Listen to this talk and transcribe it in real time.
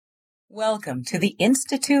Welcome to the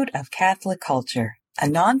Institute of Catholic Culture, a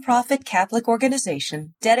nonprofit Catholic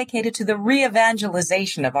organization dedicated to the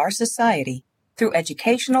re-evangelization of our society through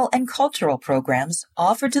educational and cultural programs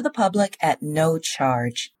offered to the public at no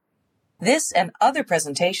charge. This and other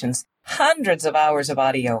presentations, hundreds of hours of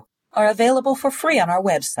audio, are available for free on our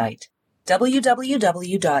website,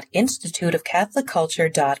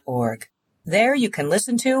 www.instituteofcatholicculture.org. There you can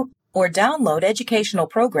listen to or download educational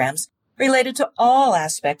programs related to all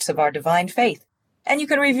aspects of our divine faith, and you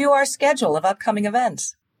can review our schedule of upcoming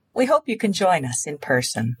events. We hope you can join us in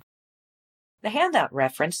person. The handout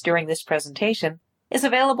referenced during this presentation is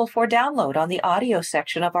available for download on the audio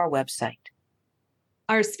section of our website.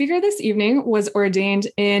 Our speaker this evening was ordained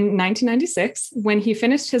in 1996 when he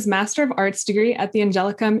finished his Master of Arts degree at the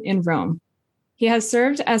Angelicum in Rome. He has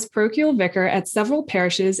served as parochial vicar at several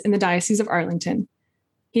parishes in the Diocese of Arlington.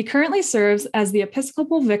 He currently serves as the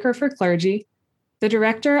Episcopal Vicar for Clergy, the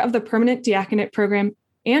Director of the Permanent Diaconate Program,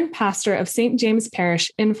 and pastor of St. James Parish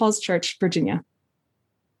in Falls Church, Virginia.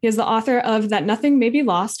 He is the author of That Nothing May Be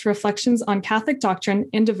Lost, Reflections on Catholic Doctrine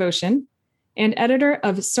and Devotion, and editor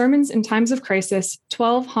of Sermons in Times of Crisis,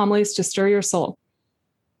 12 Homilies to Stir Your Soul.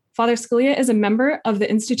 Father Scalia is a member of the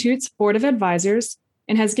Institute's Board of Advisors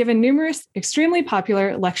and has given numerous extremely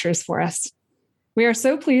popular lectures for us. We are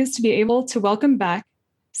so pleased to be able to welcome back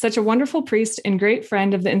such a wonderful priest and great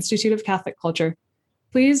friend of the Institute of Catholic Culture.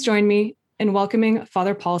 Please join me in welcoming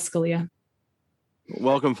Father Paul Scalia.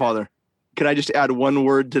 Welcome, Father. Can I just add one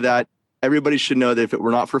word to that? Everybody should know that if it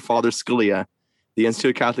were not for Father Scalia, the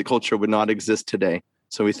Institute of Catholic Culture would not exist today.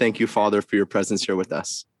 So we thank you, Father, for your presence here with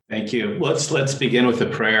us. Thank you. Let's begin with a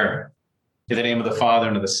prayer. In the name of the Father,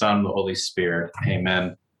 and of the Son, and the Holy Spirit.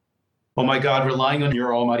 Amen. Oh my God, relying on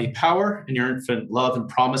your almighty power and your infinite love and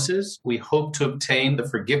promises, we hope to obtain the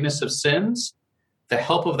forgiveness of sins, the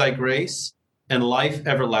help of thy grace, and life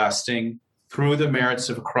everlasting through the merits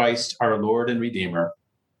of Christ, our Lord and Redeemer.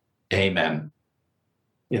 Amen.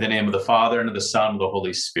 In the name of the Father, and of the Son, and of the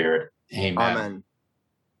Holy Spirit. Amen. Amen.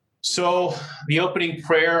 So the opening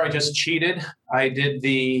prayer, I just cheated. I did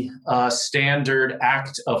the standard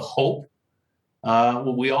act of hope.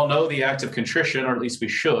 We all know the act of contrition, or at least we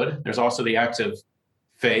should. There's also the act of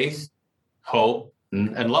faith, hope,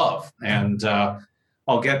 and love. And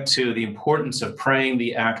I'll get to the importance of praying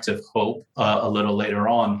the act of hope a little later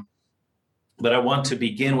on. But I want to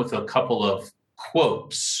begin with a couple of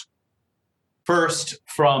quotes. First,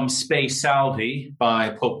 from Spe Salvi by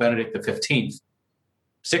Pope Benedict XVI.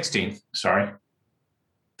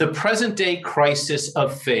 The present-day crisis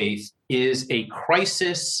of faith is a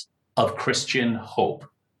crisis of Christian hope.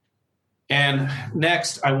 And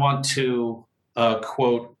next, I want to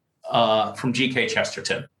quote from G.K.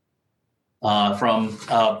 Chesterton from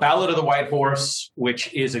Ballad of the White Horse,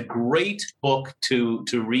 which is a great book to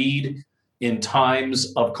read in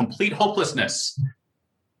times of complete hopelessness.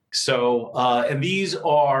 So, and these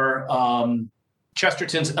are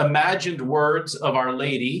Chesterton's imagined words of Our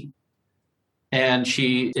Lady, and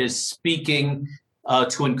she is speaking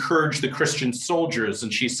to encourage the Christian soldiers.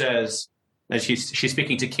 And she says, and she's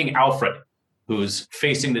speaking to King Alfred, who's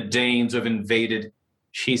facing the Danes who have invaded.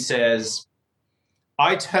 She says,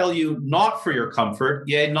 I tell you, not for your comfort,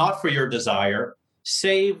 yea, not for your desire,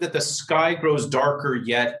 save that the sky grows darker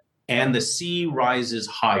yet, and the sea rises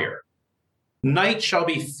higher. Night shall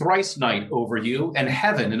be thrice night over you, and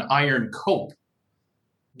heaven an iron cope.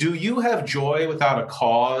 Do you have joy without a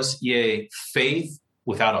cause, yea, faith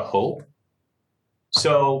without a hope?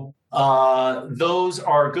 So those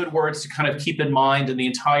are good words to kind of keep in mind, and the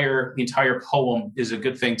entire poem is a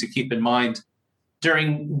good thing to keep in mind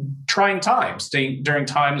during trying times, during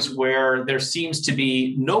times where there seems to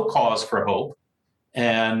be no cause for hope,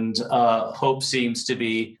 and hope seems to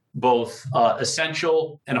be both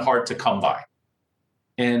essential and hard to come by.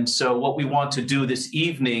 And so what we want to do this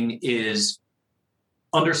evening is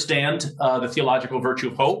understand the theological virtue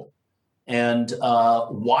of hope and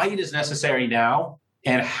why it is necessary now,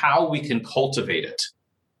 and how we can cultivate it.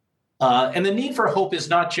 And the need for hope is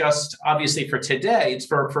not just obviously for today, it's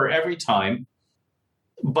for every time.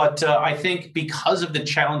 But I think because of the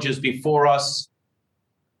challenges before us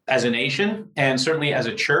as a nation, and certainly as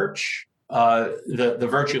a church, the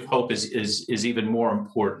virtue of hope is even more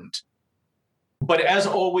important. But as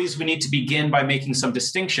always, we need to begin by making some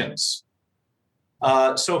distinctions.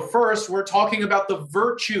 So first, we're talking about the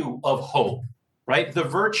virtue of hope, right? The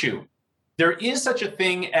virtue. There is such a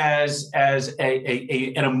thing as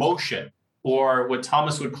an emotion, or what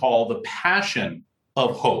Thomas would call the passion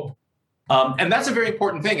of hope. And that's a very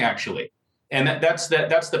important thing, actually. And that's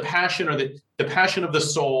the passion, or the passion of the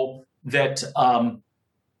soul that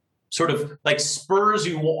sort of like spurs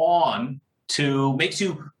you on to makes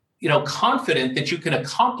you, confident that you can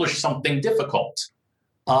accomplish something difficult.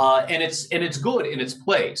 And it's good in its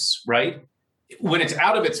place, right? When it's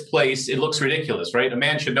out of its place, it looks ridiculous, right? A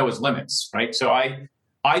man should know his limits, right? So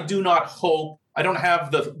I do not hope, I don't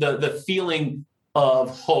have the feeling of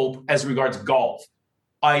hope as regards golf.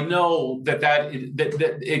 I know that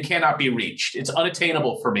it cannot be reached. It's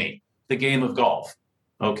unattainable for me, the game of golf.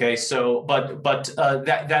 Okay, so but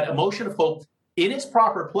that emotion of hope in its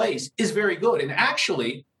proper place is very good, and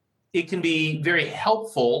actually, it can be very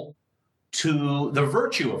helpful to the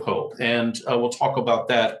virtue of hope, and we'll talk about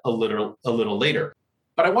that a little later.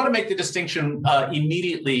 But I want to make the distinction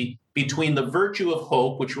immediately between the virtue of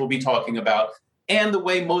hope, which we'll be talking about, and the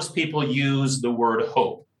way most people use the word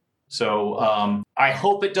hope. So I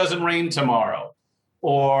hope it doesn't rain tomorrow,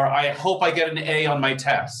 or I hope I get an A on my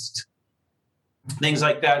test. Things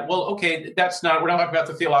like that. Well, okay, we're not talking about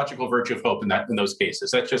the theological virtue of hope in those cases.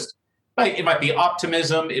 That's just, it might be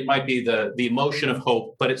optimism, it might be the emotion of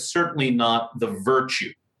hope, but it's certainly not the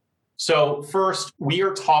virtue. So first, we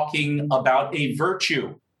are talking about a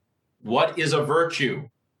virtue. What is a virtue?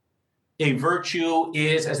 A virtue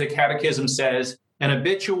is, as the Catechism says, an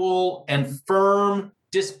habitual and firm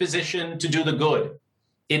disposition to do the good.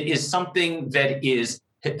 It is something that is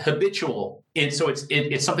habitual. It's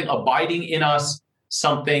something abiding in us,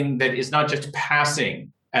 something that is not just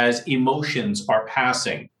passing as emotions are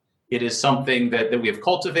passing. It is something that we have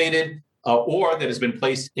cultivated or that has been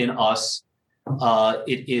placed in us.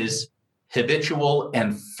 It is habitual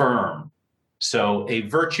and firm. So a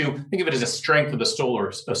virtue, think of it as a strength of the soul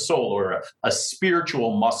or a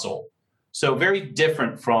spiritual muscle. So very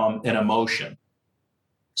different from an emotion.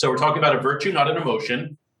 So we're talking about a virtue, not an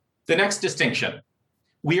emotion. The next distinction,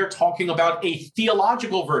 we are talking about a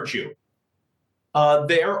theological virtue.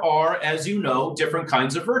 There are, as you know, different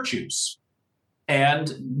kinds of virtues. And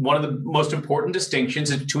one of the most important distinctions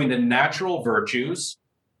is between the natural virtues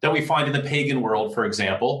that we find in the pagan world, for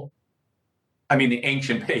example. I mean, the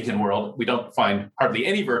ancient pagan world. We don't find hardly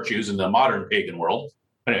any virtues in the modern pagan world.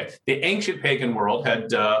 Anyway, the ancient pagan world had,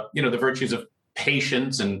 the virtues of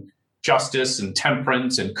patience and justice and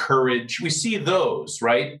temperance and courage. We see those,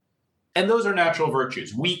 right? And those are natural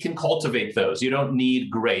virtues. We can cultivate those. You don't need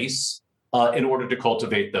grace in order to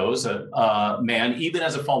cultivate those. Man, even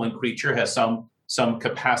as a fallen creature, has some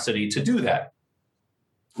capacity to do that.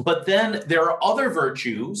 But then there are other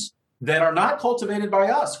virtues that are not cultivated by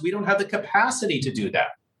us. We don't have the capacity to do that.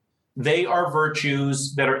 They are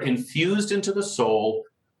virtues that are infused into the soul.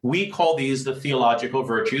 We call these the theological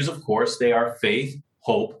virtues. Of course, they are faith,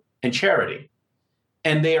 hope, and charity.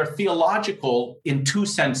 And they are theological in two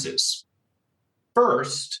senses.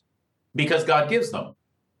 First, because God gives them.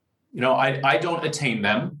 I don't attain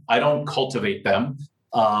them. I don't cultivate them.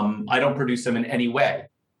 I don't produce them in any way.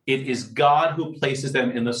 It is God who places them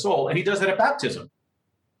in the soul, and he does that at baptism.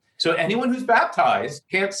 So anyone who's baptized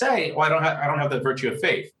can't say, I don't have the virtue of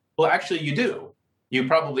faith. Well, actually, you do. You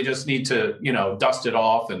probably just need to, dust it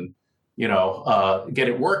off and, get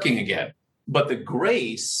it working again. But the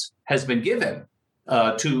grace has been given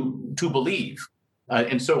to believe,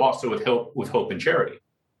 and so also with hope and charity.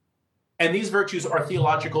 And these virtues are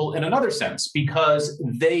theological in another sense because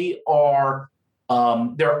they are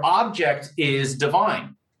their object is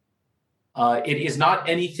divine. It is not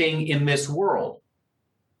anything in this world.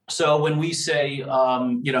 So when we say,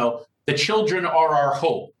 the children are our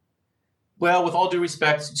hope, well, with all due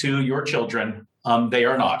respect to your children, they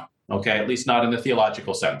are not. Okay, at least not in the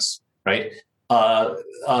theological sense, right?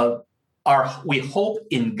 We hope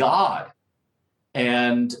in God,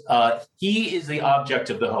 and he is the object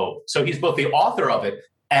of the hope. So he's both the author of it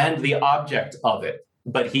and the object of it,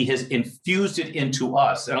 but he has infused it into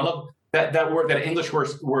us. And I love that word, that English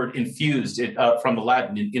word infused, from the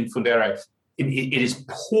Latin, infundere. It is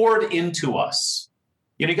poured into us.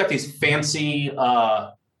 You got these fancy,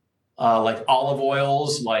 like olive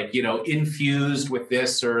oils, infused with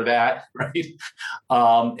this or that, right?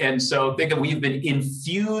 And so think of, we've been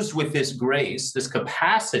infused with this grace, this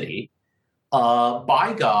capacity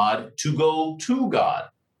by God to go to God.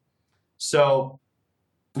 So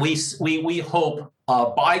we hope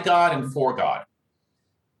by God and for God.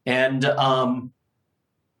 And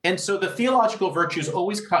so the theological virtues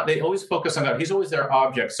always focus on God. He's always their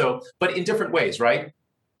object. So, but in different ways, right?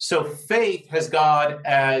 So faith has God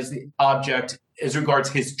as the object as regards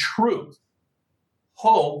his truth.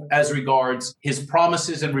 Hope as regards his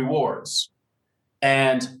promises and rewards.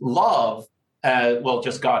 And love,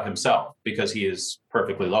 just God himself, because he is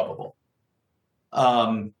perfectly lovable.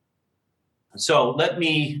 So let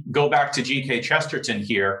me go back to G.K. Chesterton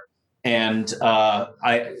here. And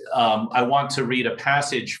I want to read a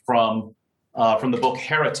passage from the book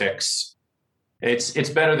Heretics. It's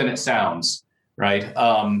better than it sounds, right?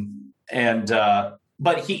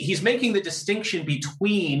 But he's making the distinction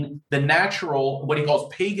between the natural, what he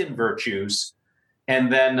calls pagan virtues,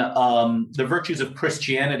 and then the virtues of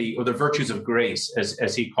Christianity, or the virtues of grace,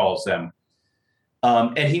 as he calls them.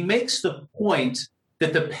 And he makes the point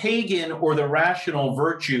that the pagan or the rational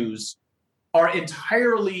virtues are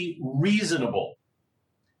entirely reasonable,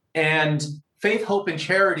 and faith, hope, and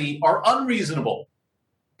charity are unreasonable.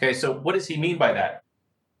 Okay, so what does he mean by that?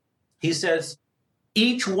 He says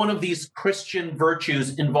each one of these Christian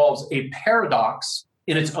virtues involves a paradox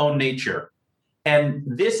in its own nature. And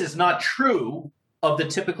this is not true of the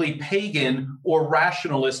typically pagan or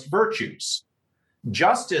rationalist virtues.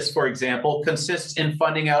 Justice, for example, consists in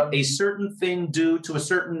finding out a certain thing due to a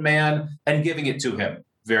certain man and giving it to him.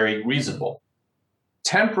 Very reasonable.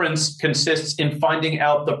 Temperance consists in finding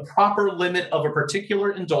out the proper limit of a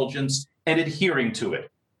particular indulgence and adhering to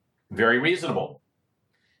it. Very reasonable.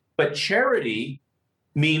 But charity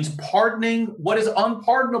means pardoning what is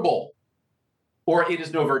unpardonable, or it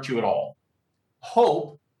is no virtue at all.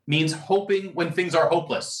 Hope means hoping when things are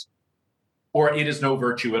hopeless, or it is no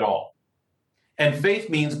virtue at all. And faith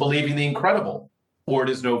means believing the incredible, or it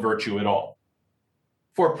is no virtue at all.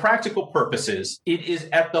 For practical purposes, it is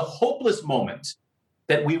at the hopeless moment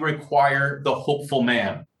that we require the hopeful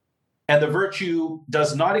man. And the virtue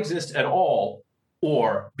does not exist at all,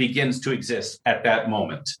 or begins to exist at that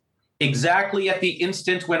moment. Exactly at the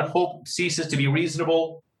instant when hope ceases to be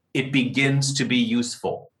reasonable, it begins to be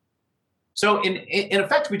useful. So in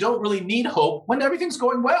effect, we don't really need hope when everything's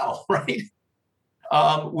going well, right?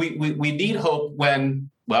 We need hope when,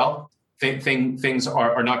 well, things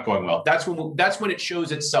are not going well. That's when it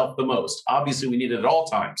shows itself the most. Obviously, we need it at all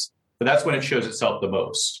times, but that's when it shows itself the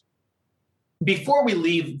most. Before we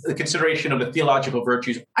leave the consideration of the theological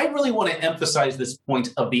virtues, I really want to emphasize this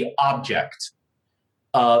point of the object.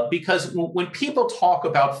 Because when people talk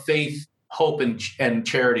about faith, hope, and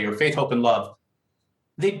charity, or faith, hope, and love,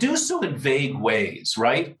 they do so in vague ways,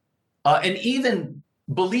 right? And even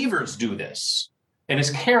believers do this, and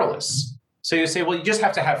it's careless. So you say, well, you just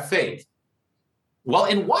have to have faith. Well,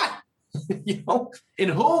 in what? In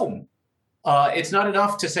whom? It's not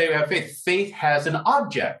enough to say we have faith. Faith has an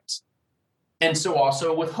object. And so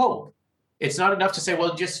also with hope. It's not enough to say,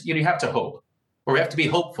 well, just you have to hope, or we have to be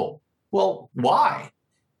hopeful. Well, why?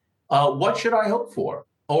 What should I hope for?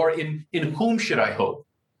 Or in whom should I hope?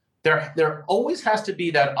 There always has to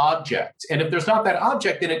be that object. And if there's not that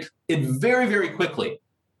object, then it very, very quickly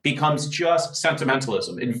becomes just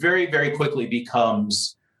sentimentalism. It very, very quickly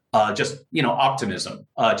becomes just optimism,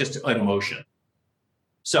 just an emotion.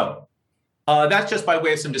 So that's just by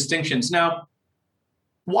way of some distinctions. Now,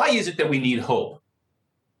 why is it that we need hope?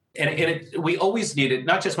 And we always need it,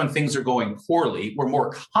 not just when things are going poorly. We're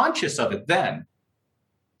more conscious of it then.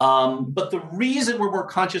 But the reason we're more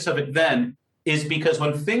conscious of it then is because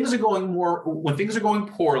when things are going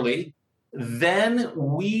poorly, then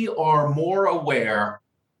we are more aware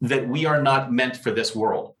that we are not meant for this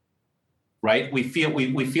world, right? We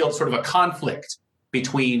feel sort of a conflict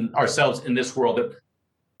between ourselves and this world, that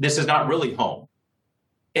this is not really home.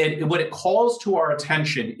 And what it calls to our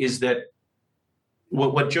attention is that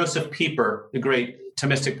what Joseph Pieper, the great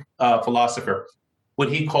Thomistic philosopher,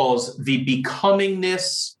 what he calls the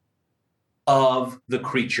becomingness of the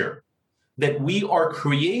creature, that we are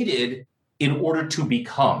created in order to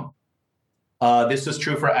become. This is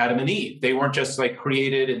true for Adam and Eve. They weren't just like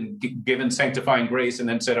created and given sanctifying grace and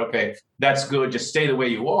then said, okay, that's good, just stay the way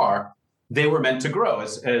you are. They were meant to grow,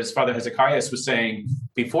 as Father Hezekiah was saying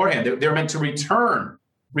beforehand. They're meant to return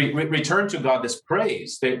to God this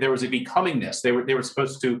praise. There was a becomingness. They were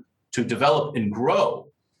supposed to develop and grow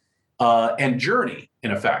and journey,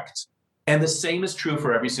 in effect. And the same is true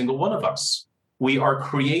for every single one of us. We are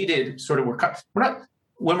created when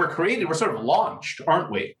we're created, we're sort of launched, aren't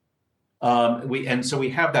we? And so we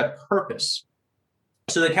have that purpose.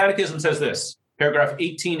 So the Catechism says this, paragraph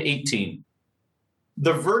 1818.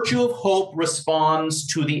 The virtue of hope responds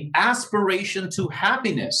to the aspiration to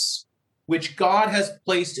happiness, which God has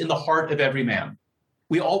placed in the heart of every man.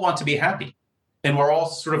 We all want to be happy, and we're all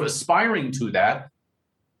sort of aspiring to that.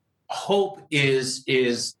 Hope is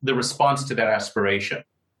the response to that aspiration.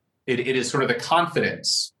 It is sort of the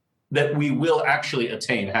confidence that we will actually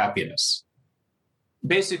attain happiness.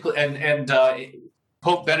 Basically, and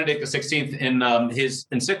Pope Benedict XVI, in his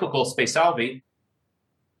encyclical Spe Salvi,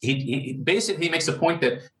 he basically makes a point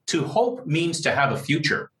that to hope means to have a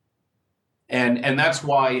future. And that's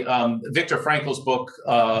why Viktor Frankl's book,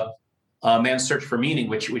 Man's Search for Meaning,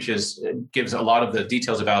 which gives a lot of the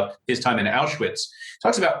details about his time in Auschwitz,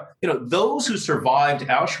 talks about, those who survived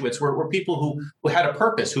Auschwitz were people who had a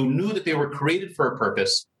purpose, who knew that they were created for a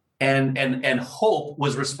purpose, and hope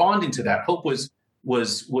was responding to that. Hope was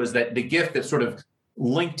that the gift that sort of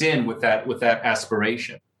linked in with that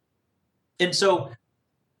aspiration. And so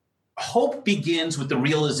hope begins with the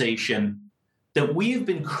realization that we've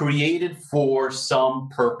been created for some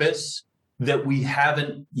purpose that we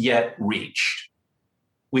haven't yet reached.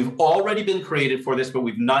 We've already been created for this, but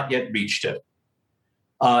we've not yet reached it.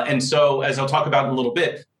 And so, as I'll talk about in a little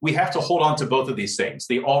bit, we have to hold on to both of these things,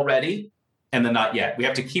 the already and the not yet. We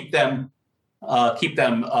have to keep them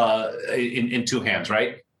in two hands,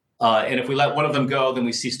 right? And if we let one of them go, then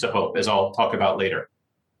we cease to hope, as I'll talk about later.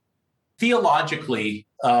 Theologically,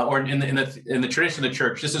 or in the tradition of the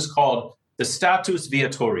church, this is called the status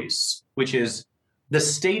viatoris, which is the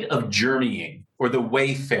state of journeying, or the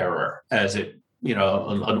wayfarer, as an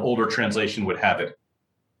older translation would have it.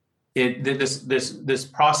 This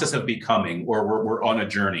process of becoming, or we're on a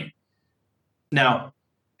journey. Now,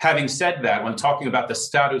 having said that, when talking about the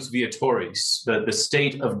status viatoris, the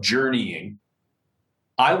state of journeying,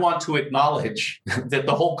 I want to acknowledge that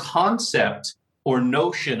the whole concept or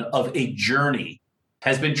notion of a journey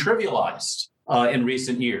has been trivialized in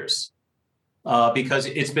recent years. Because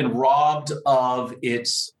it's been robbed of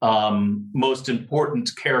its most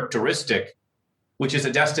important characteristic, which is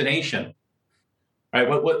a destination. Right?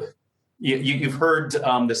 You've heard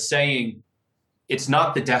the saying, "It's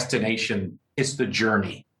not the destination; it's the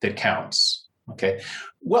journey that counts." Okay,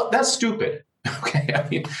 well, that's stupid. Okay, I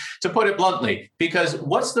mean, to put it bluntly, because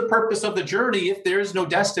what's the purpose of the journey if there is no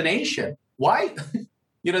destination? Why?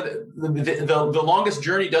 The longest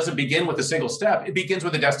journey doesn't begin with a single step; it begins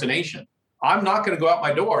with a destination. I'm not going to go out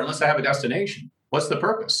my door unless I have a destination. What's the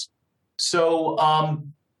purpose? So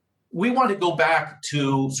we want to go back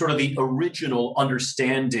to sort of the original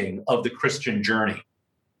understanding of the Christian journey,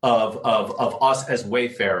 of us as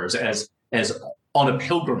wayfarers, as on a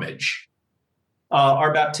pilgrimage.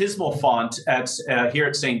 Our baptismal font here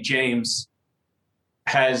at St. James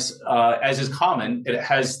has, as is common, it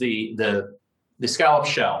has the scallop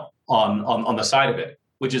shell on the side of it,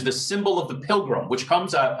 which is the symbol of the pilgrim, which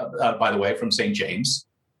comes, by the way, from St. James.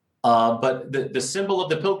 But the symbol of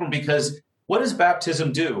the pilgrim, because what does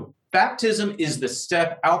baptism do? Baptism is the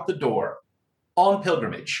step out the door on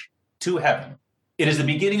pilgrimage to heaven. It is the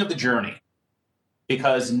beginning of the journey,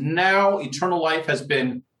 because now eternal life has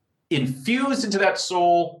been infused into that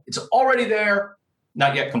soul. It's already there,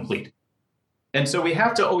 not yet complete. And so we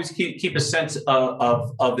have to always keep a sense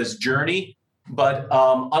of this journey. But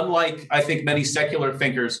unlike, I think, many secular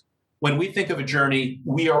thinkers, when we think of a journey,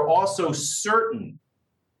 we are also certain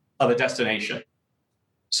of a destination.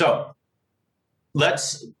 So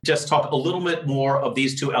let's just talk a little bit more of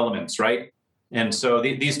these two elements, right? And so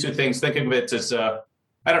these two things, think of it as,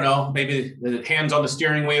 maybe the hands on the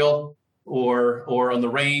steering wheel or on the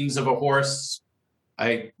reins of a horse.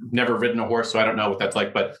 I've never ridden a horse, so I don't know what that's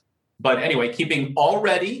like. But anyway, keeping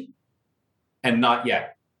already and not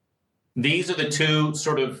yet. These are the two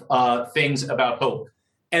sort of things about hope.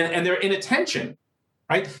 And they're in a tension,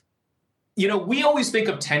 right? We always think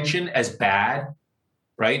of tension as bad,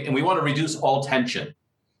 right? And we want to reduce all tension.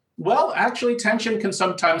 Well, actually, tension can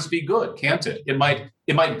sometimes be good, can't it? It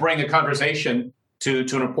might bring a conversation to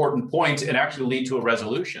an important point and actually lead to a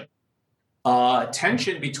resolution.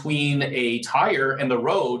 Tension between a tire and the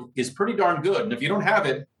road is pretty darn good. And if you don't have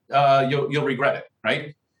it, you'll regret it,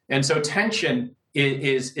 right? And so tension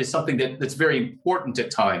is something that's very important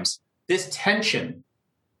at times. This tension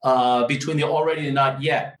between the already and not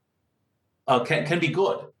yet can be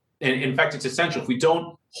good. And in fact, it's essential. If we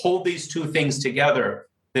don't hold these two things together,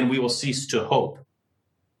 then we will cease to hope.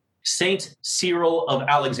 Saint Cyril of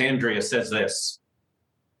Alexandria says this: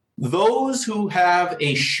 those who have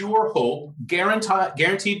a sure hope,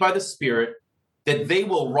 guaranteed by the Spirit, that they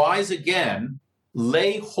will rise again,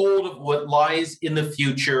 lay hold of what lies in the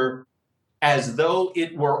future as though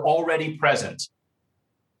it were already present.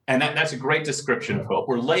 And that's a great description of hope.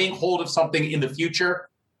 We're laying hold of something in the future.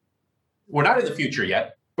 We're not in the future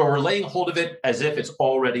yet, but we're laying hold of it as if it's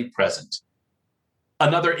already present.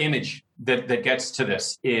 Another image that gets to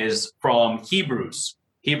this is from Hebrews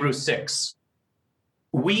 6.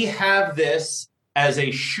 We have this as a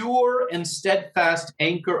sure and steadfast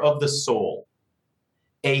anchor of the soul,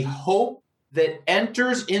 a hope that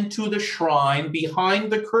enters into the shrine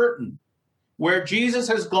behind the curtain, where Jesus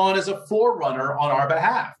has gone as a forerunner on our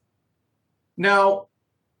behalf. Now,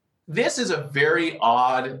 this is a very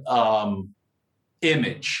odd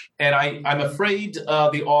image, and I'm afraid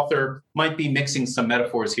the author might be mixing some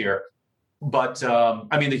metaphors here. but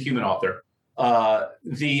I mean the human author.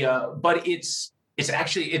 But it's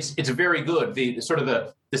actually it's very good. The sort of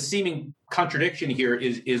the seeming contradiction here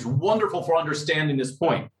is wonderful for understanding this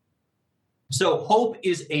point. So hope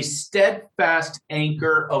is a steadfast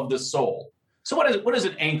anchor of the soul. So what does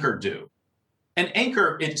an anchor do? An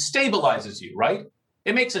anchor, it stabilizes you, right?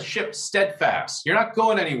 It makes a ship steadfast. You're not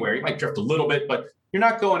going anywhere. You might drift a little bit, but you're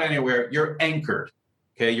not going anywhere. You're anchored.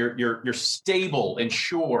 Okay, you're stable and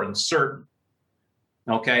sure and certain.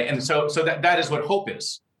 Okay, and so that is what hope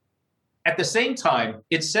is. At the same time,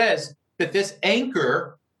 it says that this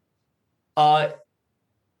anchor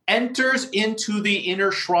enters into the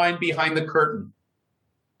inner shrine behind the curtain,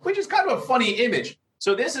 which is kind of a funny image.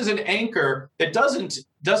 So this is an anchor that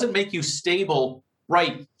doesn't make you stable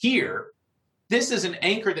right here. This is an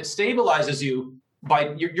anchor that stabilizes you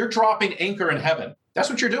by you're dropping anchor in heaven. That's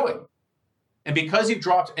what you're doing. And because you've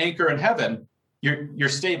dropped anchor in heaven, you're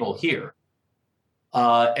stable here.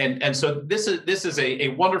 And so this is a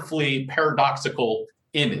wonderfully paradoxical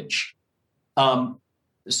image.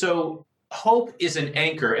 So hope is an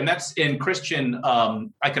anchor, and that's in Christian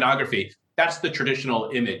iconography. That's the traditional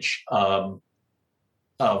image of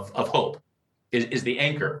hope is the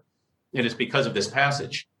anchor. It is because of this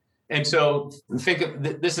passage. And so think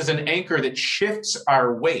of this as an anchor that shifts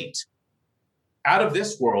our weight out of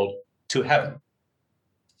this world to heaven.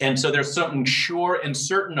 And so there's something sure and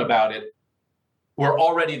certain about it. We're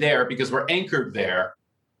already there because we're anchored there,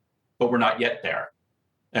 but we're not yet there.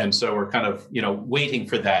 And so we're kind of, waiting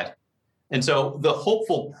for that. And so the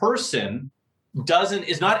hopeful person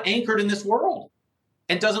is not anchored in this world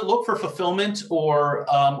and doesn't look for fulfillment or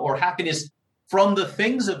happiness from the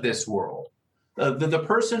things of this world. The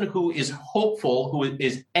person who is hopeful, who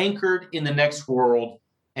is anchored in the next world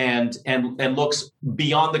and looks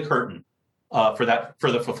beyond the curtain for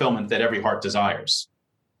the fulfillment that every heart desires.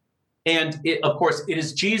 And of course, it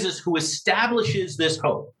is Jesus who establishes this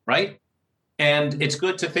hope, right? And it's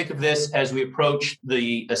good to think of this as we approach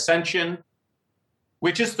the Ascension,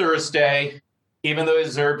 which is Thursday, even though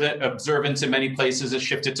observance in many places is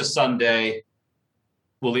shifted to Sunday.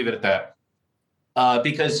 We'll leave it at that.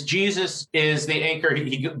 Because Jesus is the anchor.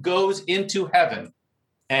 He goes into heaven.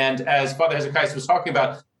 And as Father Hezekiah was talking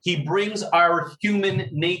about, he brings our human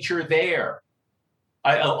nature there.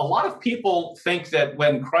 A lot of people think that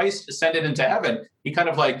when Christ ascended into heaven, he kind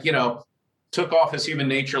of took off his human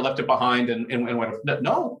nature, left it behind, and went.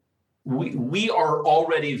 No, we are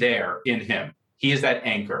already there in him. He is that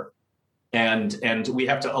anchor. And we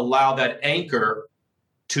have to allow that anchor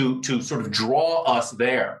to sort of draw us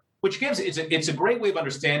there, which gives it's a great way of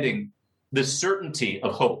understanding the certainty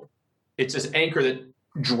of hope. It's this anchor that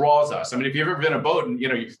draws us. I mean, if you've ever been in a boat and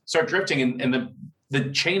you start drifting and the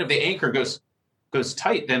chain of the anchor goes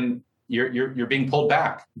tight, then you're being pulled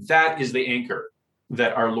back. That is the anchor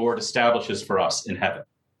that our Lord establishes for us in heaven.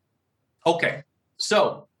 Okay,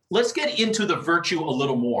 so let's get into the virtue a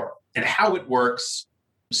little more and how it works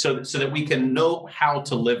so that we can know how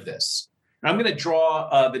to live this. And I'm going to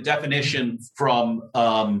draw the definition from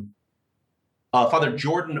Father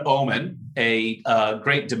Jordan Oman, a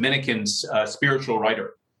great Dominican spiritual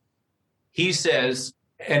writer. He says,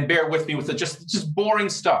 and bear with me with the just boring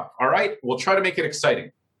stuff, all right? We'll try to make it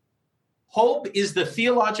exciting. Hope is the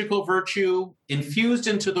theological virtue infused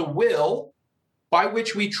into the will by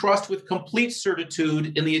which we trust with complete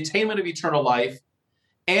certitude in the attainment of eternal life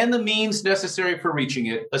and the means necessary for reaching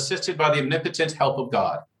it, assisted by the omnipotent help of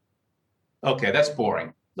God. Okay, that's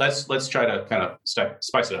boring. Let's try to kind of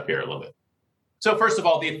spice it up here a little bit. So first of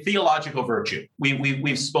all, the theological virtue.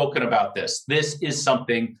 We've spoken about this. This is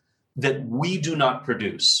something that we do not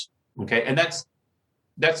produce. Okay, and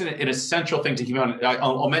that's an essential thing to keep on.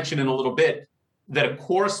 I'll mention in a little bit that a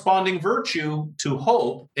corresponding virtue to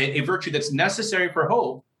hope, a virtue that's necessary for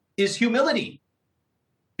hope, is humility.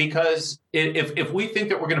 Because if we think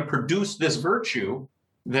that we're going to produce this virtue,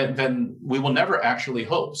 then we will never actually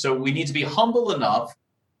hope. So we need to be humble enough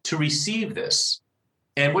to receive this.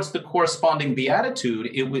 And what's the corresponding beatitude?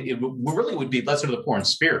 It really would be blessed are the poor in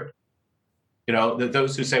spirit.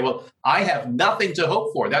 Those who say, well, I have nothing to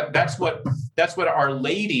hope for. That's what Our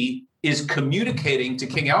Lady is communicating to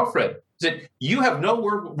King Alfred. That you have no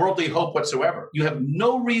worldly hope whatsoever. You have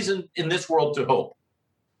no reason in this world to hope,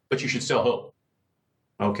 but you should still hope.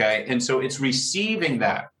 Okay? And so it's receiving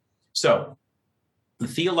that. So the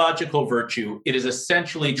theological virtue, it is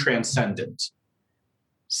essentially transcendent.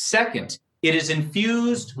 Second, it is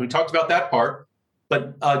infused. We talked about that part,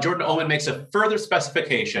 but Jordan Oman makes a further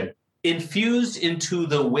specification. Infused into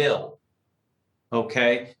the will.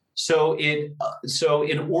 Okay, so in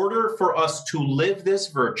order for us to live this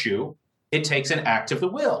virtue, it takes an act of the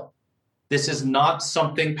will. This is not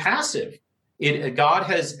something passive. God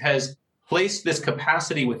has placed this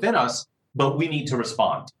capacity within us, but we need to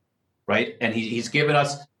respond, right? And he's given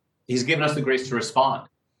us the grace to respond.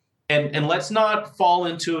 And let's not fall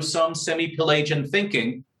into some semi-Pelagian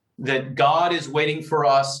thinking that God is waiting for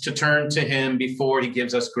us to turn to him before he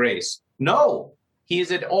gives us grace. No, he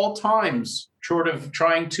is at all times sort of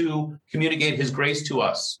trying to communicate his grace to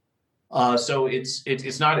us. So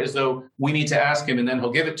it's not as though we need to ask him and then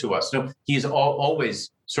he'll give it to us. No, he's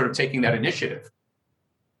always sort of taking that initiative.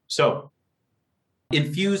 So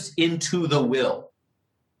infuse into the will,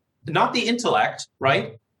 not the intellect,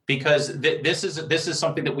 right? Because this is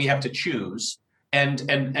something that we have to choose, and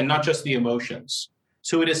not just the emotions.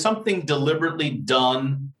 So it is something deliberately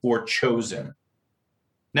done or chosen.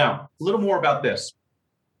 Now, a little more about this.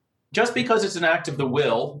 Just because it's an act of the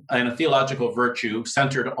will and a theological virtue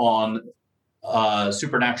centered on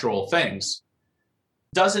supernatural things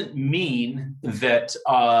doesn't mean that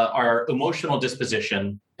our emotional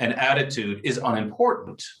disposition and attitude is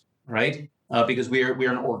unimportant, right? Because we are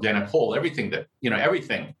an organic whole. Everything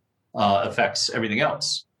affects everything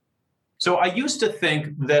else. So I used to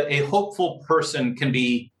think that a hopeful person can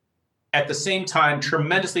be, at the same time,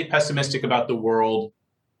 tremendously pessimistic about the world,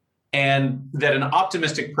 and that an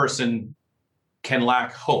optimistic person can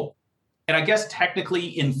lack hope. And I guess technically,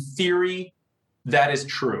 in theory, that is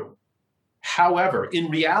true. However, in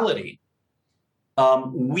reality,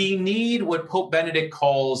 we need what Pope Benedict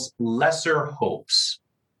calls lesser hopes,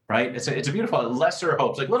 right? It's a beautiful lesser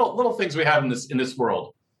hopes, like little things we have in this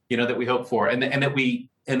world, that we hope for and that we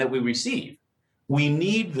receive. We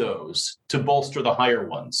need those to bolster the higher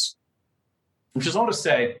ones. Which is all to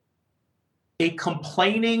say, a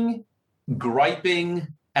complaining, griping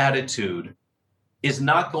attitude is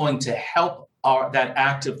not going to help that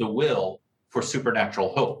act of the will for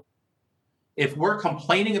supernatural hope. If we're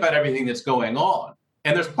complaining about everything that's going on,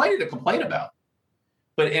 and there's plenty to complain about,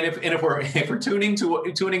 if we're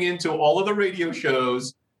tuning into all of the radio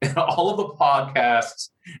shows and all of the podcasts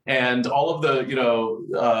and all of the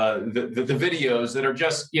the videos that are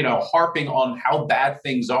just harping on how bad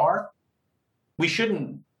things are, we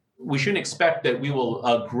shouldn't expect that we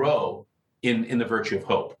will grow in the virtue of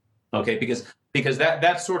hope. Okay, because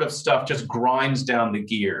that sort of stuff just grinds down the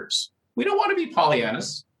gears. We don't want to be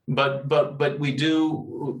Pollyannas, but we do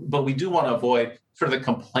want to avoid sort of the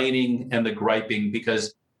complaining and the griping,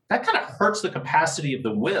 because that kind of hurts the capacity of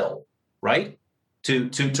the will, right? To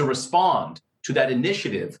respond to that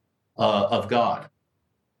initiative of God.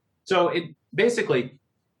 So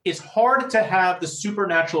it's hard to have the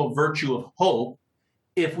supernatural virtue of hope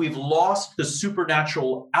if we've lost the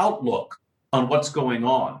supernatural outlook on what's going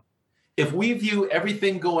on. If we view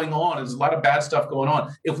everything going on, there's a lot of bad stuff going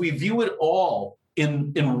on, if we view it all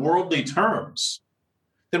in worldly terms,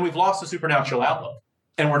 then we've lost the supernatural outlook,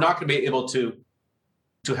 and we're not going to be able to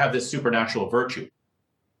have this supernatural virtue.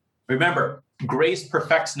 Remember, grace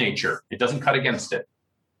perfects nature. It doesn't cut against it.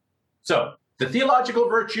 So the theological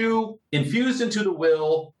virtue infused into the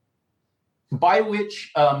will, by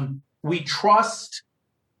which we trust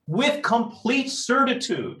with complete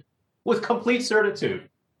certitude.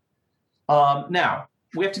 Now,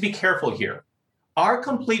 we have to be careful here. Our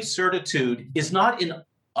complete certitude is not in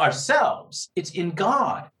ourselves, it's in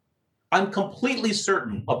God. I'm completely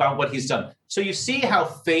certain about what he's done. So you see how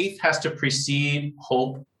faith has to precede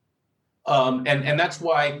hope. And that's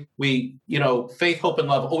why faith, hope, and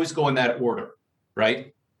love always go in that order,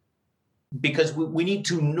 right? Because we need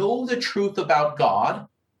to know the truth about God,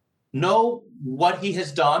 know what he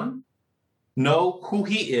has done, know who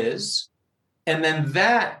he is, and then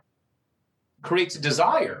that creates a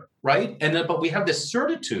desire, right? But we have this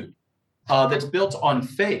certitude that's built on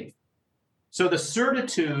faith. So the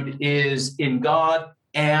certitude is in God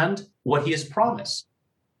and what he has promised.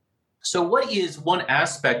 So what is one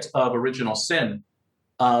aspect of original sin?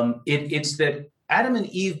 It's that Adam and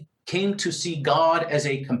Eve came to see God as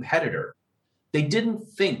a competitor. They didn't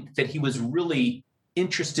think that he was really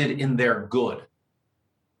interested in their good.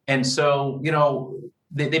 And so,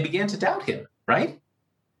 they began to doubt him, right?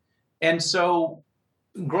 And so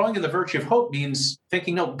growing in the virtue of hope means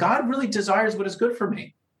thinking, no, God really desires what is good for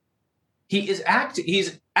me. He's at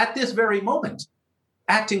this very moment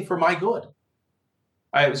acting for my good.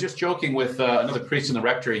 I was just joking with another priest in the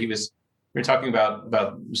rectory. We were talking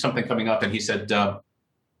about something coming up, and he said,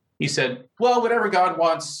 well, whatever God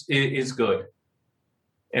wants is good.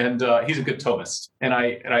 And he's a good Thomist. And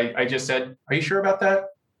I just said, are you sure about that?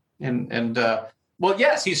 And well,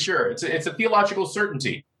 yes, he's sure. It's a theological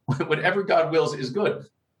certainty. Whatever God wills is good.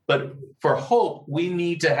 But for hope, we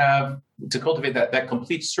need to cultivate that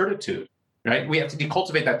complete certitude. right? We have to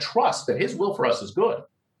cultivate that trust that his will for us is good.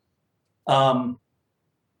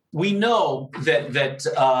 We know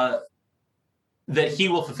that he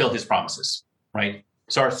will fulfill his promises, right?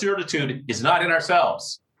 So our certitude is not in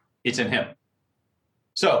ourselves, it's in him.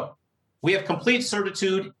 So we have complete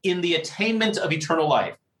certitude in the attainment of eternal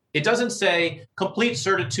life. It doesn't say complete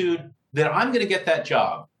certitude that I'm going to get that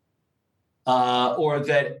job, or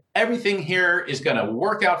that everything here is going to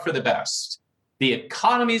work out for the best. The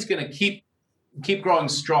economy is going to keep growing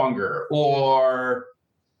stronger, or,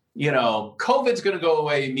 COVID's going to go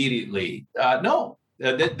away immediately. No,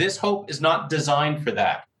 this hope is not designed for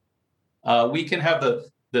that. We can have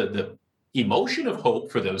the emotion of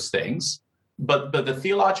hope for those things, but the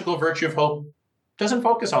theological virtue of hope doesn't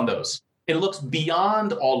focus on those. It looks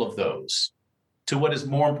beyond all of those to what is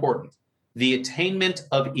more important, the attainment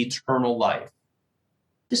of eternal life.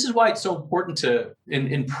 This is why it's so important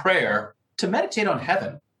in prayer to meditate on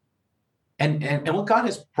heaven and what God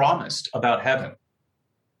has promised about heaven.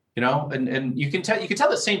 And you can tell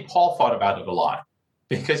that St. Paul thought about it a lot,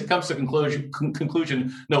 because he comes to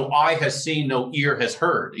conclusion, no eye has seen, no ear has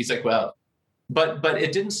heard. He's like, well, but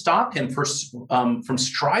it didn't stop him from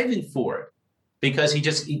striving for it, because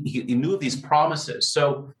he knew of these promises.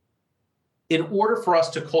 So in order for us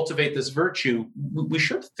to cultivate this virtue, we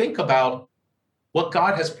should think about what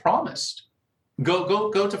God has promised.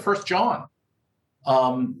 Go to 1 John.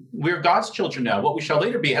 We're God's children now. What we shall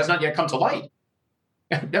later be has not yet come to light.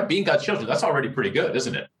 Now, being God's children, that's already pretty good,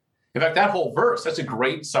 isn't it? In fact, that whole verse, that's a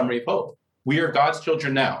great summary of hope. We are God's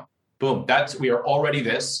children now. Boom, we are already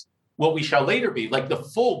this. What we shall later be, like the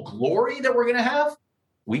full glory that we're going to have,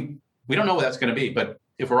 we don't know what that's going to be, but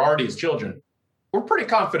if we're already his children, we're pretty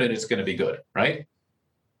confident it's going to be good, right?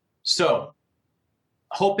 So,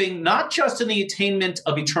 hoping not just in the attainment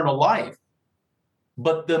of eternal life,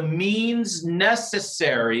 but the means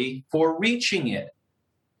necessary for reaching it.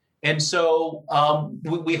 And so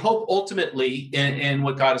we hope ultimately in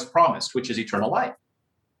what God has promised, which is eternal life.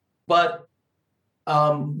 But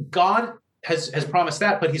God has promised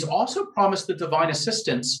that, but he's also promised the divine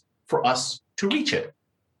assistance for us to reach it,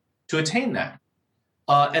 to attain that.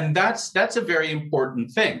 And that's a very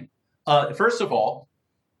important thing. First of all,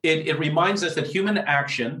 it reminds us that human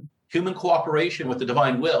action, human cooperation with the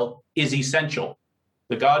divine will is essential.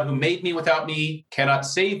 The God who made me without me cannot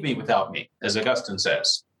save me without me, as Augustine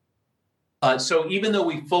says. So even though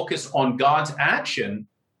we focus on God's action,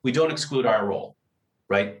 we don't exclude our role,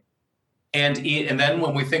 right? And then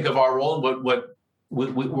when we think of our role,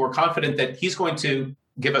 we're confident that he's going to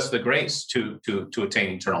give us the grace to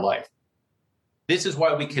attain eternal life. This is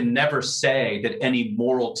why we can never say that any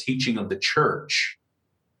moral teaching of the church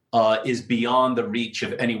is beyond the reach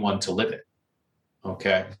of anyone to live it.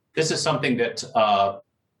 Okay, this is something that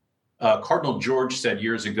Cardinal George said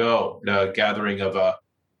years ago at a gathering of a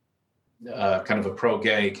kind of a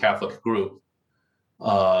pro-gay Catholic group,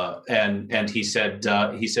 and he said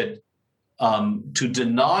to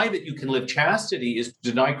deny that you can live chastity is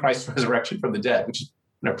to deny Christ's resurrection from the dead, which is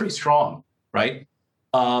pretty strong, right?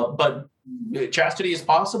 But chastity is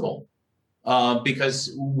possible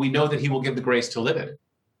because we know that he will give the grace to live it,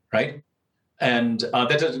 right? And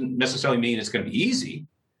that doesn't necessarily mean it's going to be easy.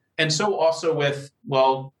 And so also with,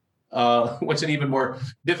 what's an even more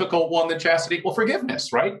difficult one than chastity? Well,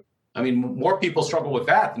 forgiveness, right? I mean, more people struggle with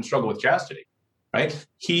that than struggle with chastity, right?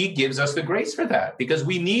 He gives us the grace for that because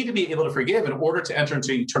we need to be able to forgive in order to enter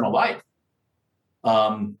into eternal life.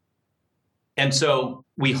 And so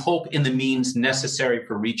we hope in the means necessary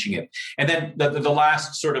for reaching it. And then the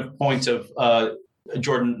last sort of point of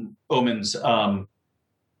Jordan Omen's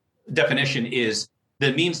definition is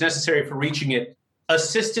the means necessary for reaching it,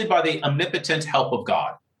 assisted by the omnipotent help of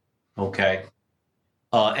God. Okay.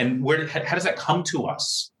 And how does that come to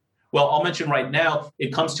us? Well, I'll mention right now,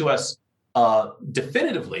 it comes to us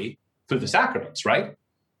definitively through the sacraments, right?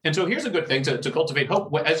 And so here's a good thing to cultivate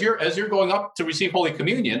hope. As you're going up to receive Holy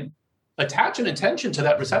Communion, attach an intention to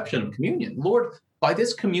that reception of communion. Lord, by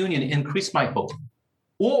this communion, increase my hope.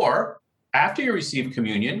 Or after you receive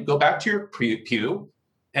communion, go back to your pew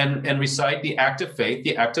and recite the act of faith,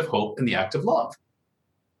 the act of hope, and the act of love.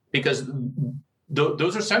 Because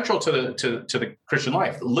those are central to the Christian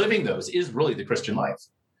life. Living those is really the Christian life.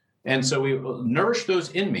 And so we nourish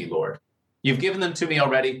those in me, Lord. You've given them to me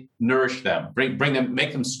already. Nourish them. Bring them,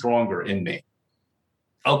 make them stronger in me.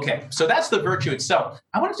 Okay, so that's the virtue itself.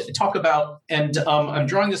 I wanted to talk about, and I'm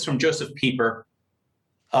drawing this from Joseph Pieper,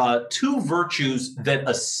 two virtues that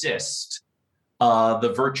assist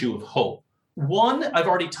the virtue of hope. One I've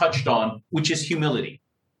already touched on, which is humility,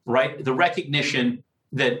 right? The recognition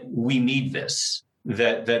that we need this,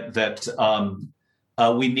 that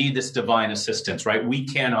We need this divine assistance, right? We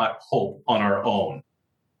cannot hope on our own.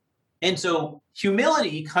 And so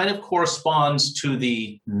humility kind of corresponds to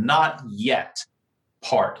the not yet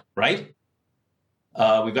part, right?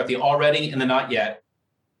 We've got the already and the not yet.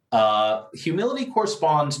 Humility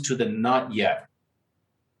corresponds to the not yet.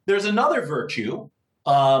 There's another virtue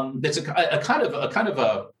that's a kind of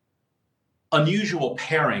a unusual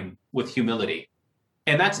pairing with humility,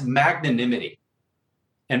 and that's magnanimity.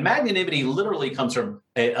 And magnanimity literally comes from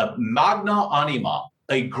a magna anima,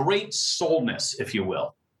 a great soulness, if you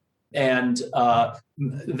will. And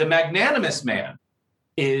the magnanimous man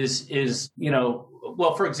is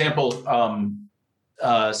well, for example,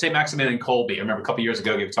 St. Maximilian Kolbe. I remember a couple years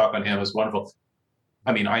ago, I gave a talk on him. It was wonderful.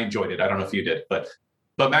 I mean, I enjoyed it. I don't know if you did, but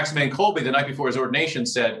Maximilian Kolbe, the night before his ordination,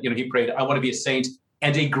 said, he prayed, "I want to be a saint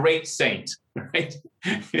and a great saint." Right?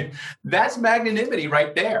 That's magnanimity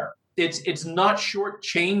right there. It's not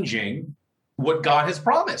shortchanging what God has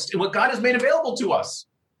promised and what God has made available to us.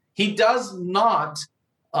 He does not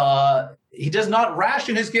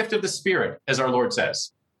ration his gift of the Spirit, as our Lord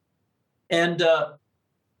says. And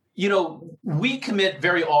we commit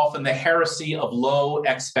very often the heresy of low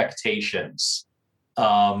expectations,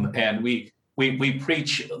 and we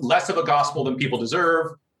preach less of a gospel than people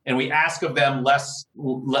deserve, and we ask of them less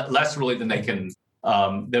really than they can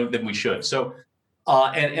than we should. So.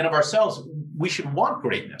 And of ourselves, we should want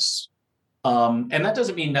greatness. And that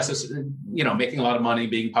doesn't mean necessarily, making a lot of money,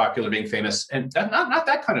 being popular, being famous, and not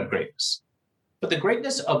that kind of greatness, but the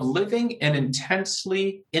greatness of living an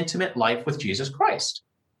intensely intimate life with Jesus Christ.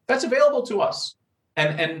 That's available to us.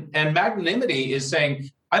 And magnanimity is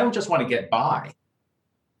saying, I don't just want to get by.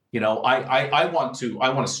 I want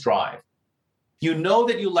to strive. You know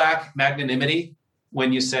that you lack magnanimity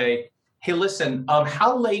when you say, hey, listen,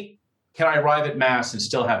 how late can I arrive at Mass and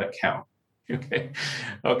still have it count?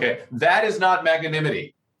 Okay. That is not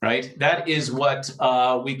magnanimity, right? That is what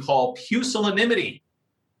we call pusillanimity,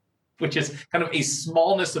 which is kind of a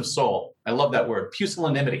smallness of soul. I love that word,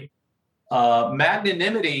 pusillanimity.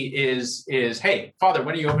 Magnanimity is, hey, Father,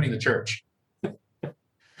 when are you opening the church?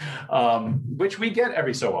 Which we get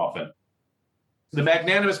every so often. The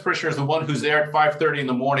magnanimous parishioner is the one who's there at 5:30 in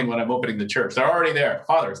the morning when I'm opening the church. They're already there.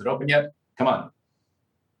 Father, is it open yet? Come on.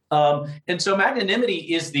 And so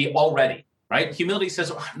magnanimity is the already, right? Humility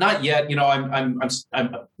says, not yet.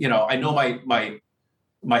 I know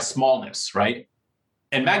my smallness, right?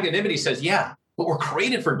 And magnanimity says, yeah, but we're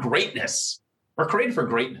created for greatness. We're created for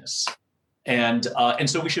greatness, and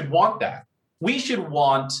so we should want that. We should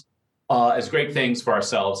want as great things for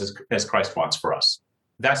ourselves as Christ wants for us.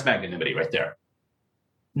 That's magnanimity right there.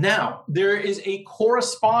 Now there is a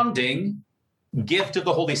corresponding gift of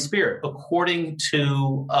the Holy Spirit, according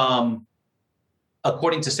to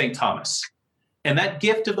St. Thomas. And that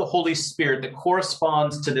gift of the Holy Spirit that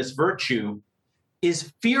corresponds to this virtue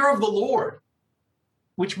is fear of the Lord,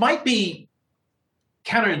 which might be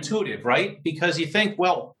counterintuitive, right? Because you think,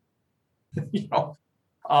 well,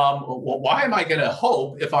 why am I going to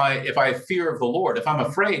hope if I fear of the Lord? If I'm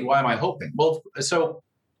afraid, why am I hoping? Well, so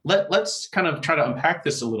let's kind of try to unpack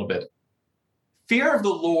this a little bit. Fear of the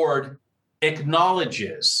Lord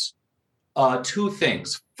acknowledges two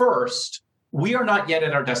things. First, we are not yet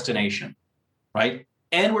at our destination, right?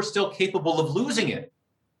 And we're still capable of losing it,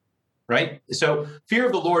 right? So fear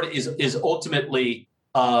of the Lord is ultimately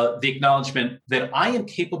the acknowledgement that I am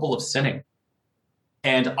capable of sinning,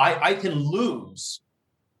 and I can lose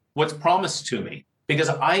what's promised to me because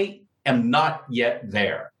I am not yet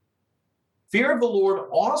there. Fear of the Lord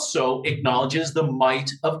also acknowledges the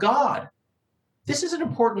might of God. This is an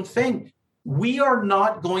important thing. We are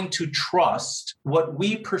not going to trust what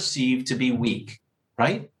we perceive to be weak,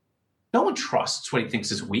 right? No one trusts what he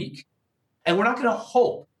thinks is weak. And we're not going to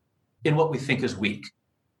hope in what we think is weak.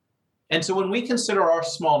 And so when we consider our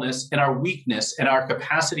smallness and our weakness and our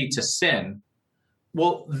capacity to sin,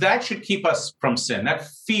 well, that should keep us from sin. That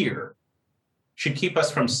fear should keep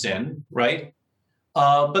us from sin, right?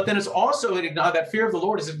 But then it's also that fear of the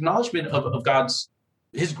Lord is acknowledgement of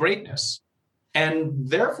his greatness. And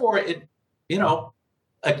therefore,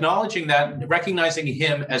 acknowledging that, recognizing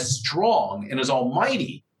him as strong and as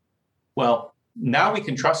almighty, well, now we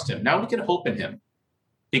can trust him. Now we can hope in him.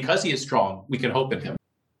 Because he is strong, we can hope in him.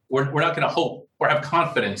 We're not going to hope or have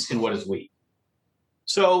confidence in what is weak.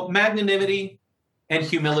 So magnanimity and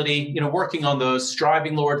humility, working on those,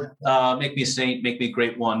 striving, Lord, make me a saint, make me a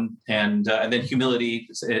great one. And then humility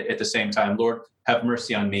at the same time, Lord, have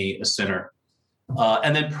mercy on me, a sinner.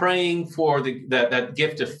 And then praying for that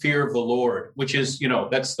gift of fear of the Lord, which is,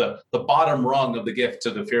 that's the bottom rung of the gift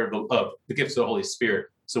of the fear of the gifts of the Holy Spirit.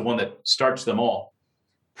 It's the one that starts them all.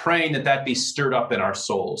 praying that be stirred up in our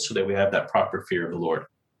souls so that we have that proper fear of the Lord.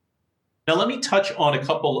 Now, let me touch on a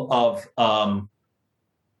couple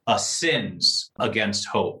of sins against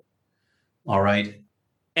hope. All right.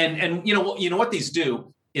 And you know what these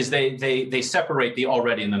do is they separate the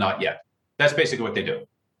already and the not yet. That's basically what they do.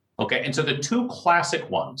 Okay. And so the two classic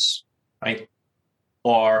ones, right,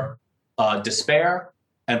 are despair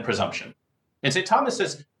and presumption. And St. Thomas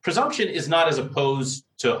says presumption is not as opposed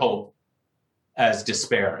to hope as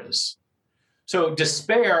despair is. So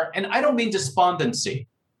despair, and I don't mean despondency.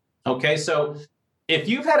 Okay. So if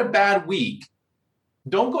you've had a bad week,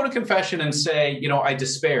 don't go to confession and say, I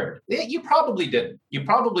despaired. You probably didn't. You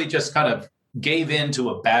probably just kind of gave in to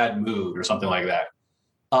a bad mood or something like that.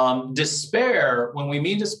 Despair, when we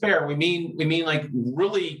mean despair, we mean like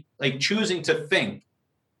really like choosing to think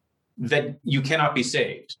that you cannot be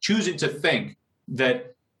saved, choosing to think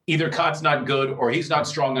that either God's not good or he's not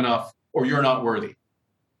strong enough or you're not worthy.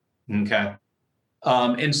 Okay.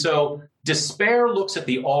 And so despair looks at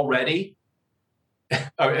the already.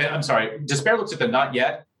 Despair looks at the not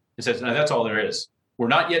yet and says, no, that's all there is. We're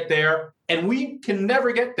not yet there, and we can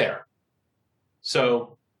never get there.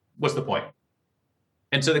 So what's the point?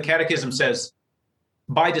 And so the Catechism says,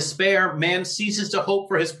 by despair, man ceases to hope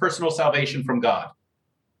for his personal salvation from God.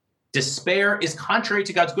 Despair is contrary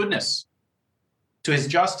to God's goodness, to his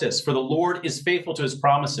justice, for the Lord is faithful to his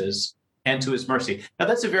promises and to his mercy. Now,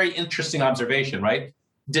 that's a very interesting observation, right?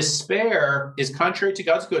 Despair is contrary to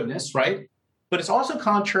God's goodness, right? But it's also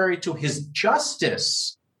contrary to his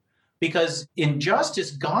justice, because in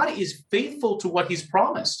justice, God is faithful to what he's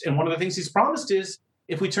promised. And one of the things he's promised is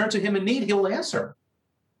if we turn to him in need, he'll answer.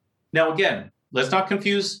 Now, again, let's not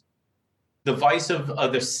confuse the vice of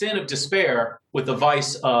the sin of despair with the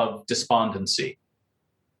vice of despondency.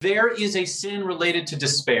 There is a sin related to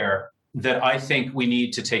despair that I think we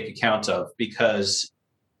need to take account of because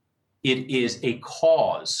it is a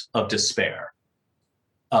cause of despair.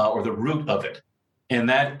 Or the root of it, and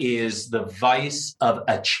that is the vice of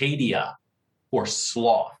acedia, or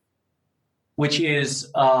sloth, which is,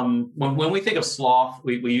 when we think of sloth,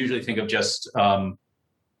 we usually think of just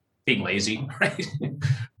being lazy, right?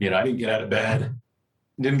 I didn't get out of bed.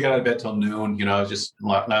 Till noon, I was just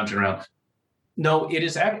lounging around. No, it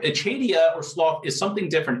is acedia, or sloth, is something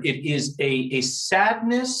different. It is a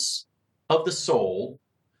sadness of the soul,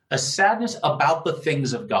 a sadness about the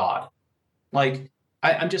things of God. Like,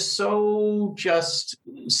 I'm just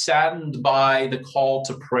saddened by the call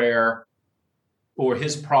to prayer or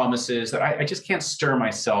his promises that I just can't stir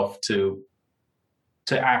myself to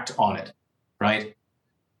act on it, right?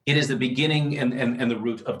 It is the beginning and the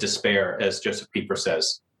root of despair, as Joseph Pieper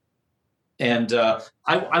says. And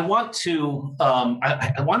I want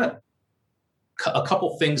a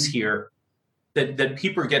couple things here that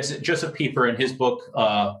Pieper gets, Joseph Pieper in his book,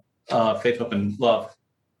 Faith, Hope, and Love.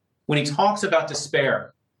 When he talks about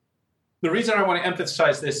despair, the reason I want to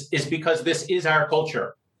emphasize this is because this is our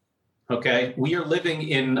culture, okay? We are living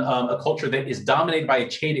in a culture that is dominated by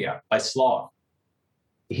acedia, by sloth.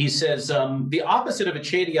 He says, the opposite of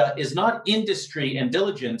acedia is not industry and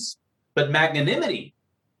diligence, but magnanimity,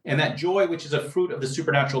 and that joy which is a fruit of the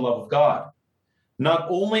supernatural love of God. Not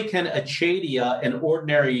only can acedia and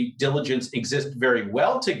ordinary diligence exist very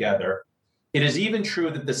well together, it is even true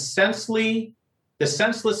that the senselessly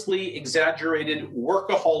exaggerated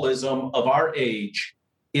workaholism of our age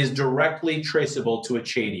is directly traceable to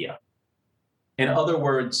acedia. In other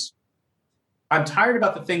words, I'm tired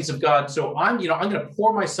about the things of God, so I'm going to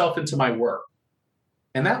pour myself into my work.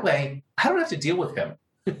 And that way, I don't have to deal with him.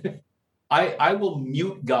 I will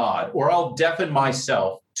mute God, or I'll deafen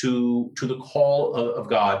myself to the call of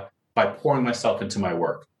God by pouring myself into my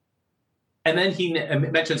work. And then he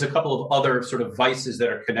mentions a couple of other sort of vices that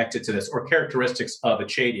are connected to this, or characteristics of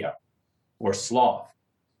acedia, or sloth.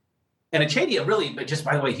 And acedia really, but just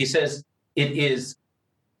by the way, he says it is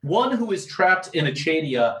one who is trapped in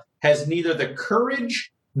acedia has neither the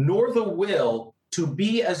courage nor the will to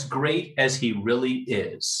be as great as he really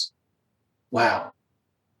is. Wow.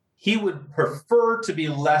 He would prefer to be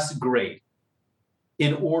less great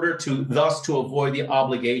in order to thus to avoid the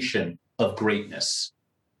obligation of greatness.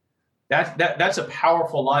 That's a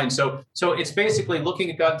powerful line. So it's basically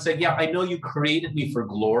looking at God and saying, yeah, I know you created me for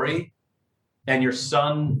glory, and your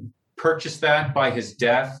son purchased that by his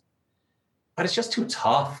death, but it's just too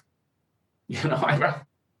tough. I'm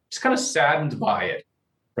just kind of saddened by it,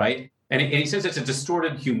 right? And he says it's a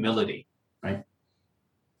distorted humility, right?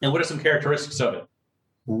 And what are some characteristics of it?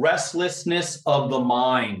 Restlessness of the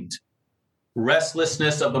mind.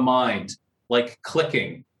 Restlessness of the mind, like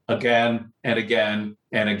clicking again and again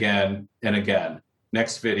and again and again.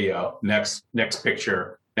 Next video, next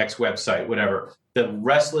picture, next website, whatever. The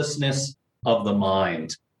restlessness of the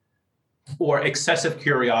mind, or excessive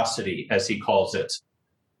curiosity, as he calls it.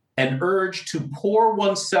 An urge to pour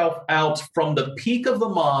oneself out from the peak of the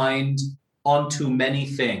mind onto many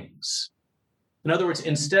things. In other words,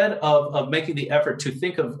 instead of making the effort to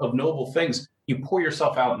think of noble things, you pour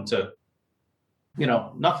yourself out into,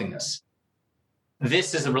 nothingness.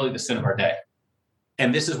 This is really the sin of our day.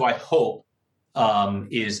 And this is why hope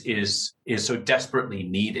is so desperately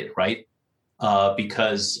needed, right?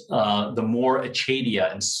 Because the more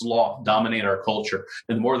achadia and sloth dominate our culture,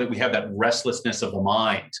 and the more that we have that restlessness of the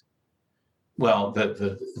mind, well,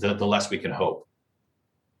 the less we can hope.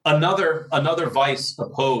 Another vice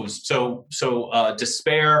opposed. So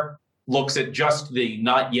despair looks at just the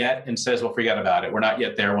not yet and says, well, forget about it. We're not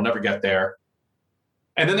yet there. We'll never get there.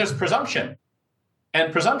 And then there's presumption.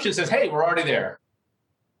 And presumption says, hey, we're already there.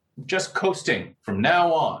 Just coasting from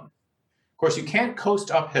now on. Of course, you can't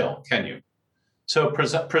coast uphill, can you? So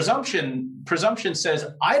presumption says,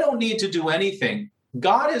 I don't need to do anything.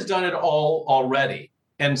 God has done it all already.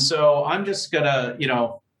 And so I'm just going to,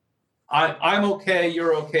 I'm okay,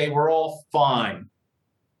 you're okay, we're all fine.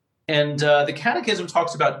 And the Catechism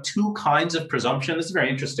talks about two kinds of presumption. This is very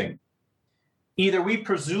interesting. Either we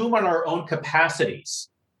presume on our own capacities.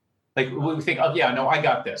 Like we think, oh, yeah, no, I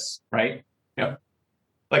got this, right?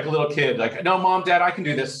 Like a little kid, like, no, Mom, Dad, I can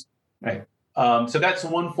do this, right? So that's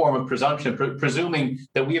one form of presumption, presuming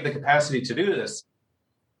that we have the capacity to do this.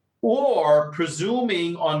 Or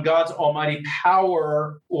presuming on God's almighty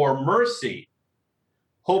power or mercy,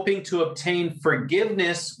 hoping to obtain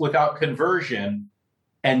forgiveness without conversion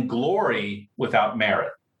and glory without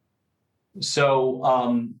merit.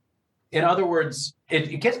 So, in other words,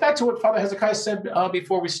 it gets back to what Father Hezekiah said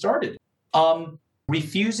before we started,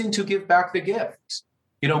 refusing to give back the gift.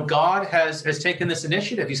 God has taken this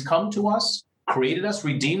initiative. He's come to us, created us,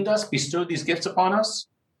 redeemed us, bestowed these gifts upon us.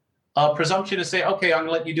 Presumption is say, okay, I'm going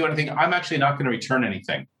to let you do anything. I'm actually not going to return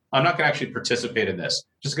anything. I'm not going to actually participate in this.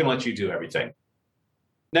 Just going to let you do everything.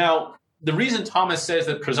 Now, the reason Thomas says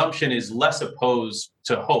that presumption is less opposed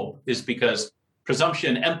to hope is because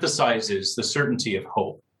presumption emphasizes the certainty of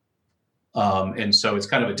hope. And so it's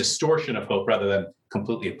kind of a distortion of hope rather than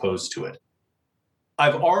completely opposed to it.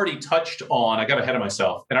 I've already touched on, I got ahead of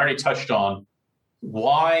myself, and I already touched on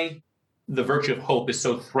why the virtue of hope is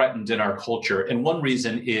so threatened in our culture. And one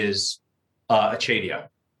reason is achadia,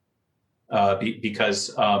 because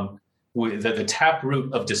the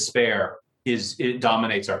taproot of despair it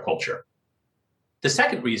dominates our culture. The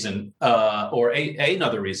second reason, or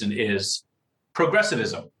another reason, is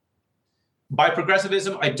progressivism. By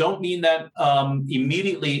progressivism, I don't mean that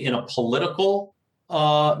immediately in a political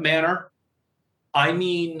manner. I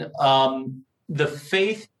mean the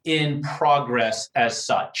faith in progress as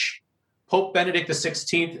such. Pope Benedict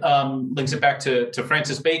XVI links it back to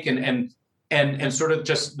Francis Bacon and sort of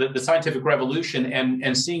just the scientific revolution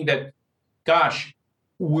and seeing that, gosh,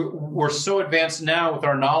 we're so advanced now with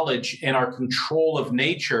our knowledge and our control of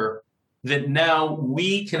nature that now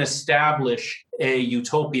we can establish a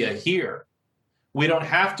utopia here. We don't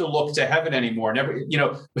have to look to heaven anymore. Never,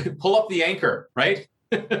 pull up the anchor, right?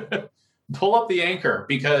 Pull up the anchor,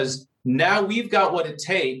 because now we've got what it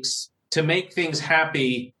takes to make things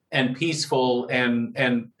happy and peaceful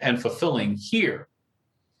and fulfilling here.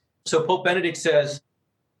 So Pope Benedict says,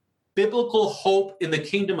 biblical hope in the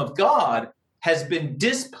kingdom of God has been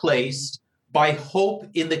displaced by hope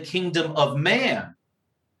in the kingdom of man,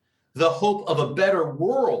 the hope of a better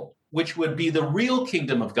world, which would be the real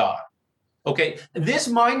kingdom of God. Okay, this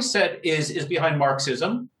mindset is behind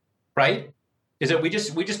Marxism, right? Is that we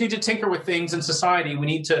just need to tinker with things in society. We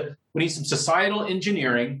need some societal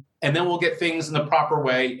engineering, and then we'll get things in the proper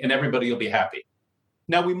way, and everybody will be happy.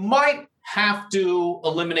 Now, we might have to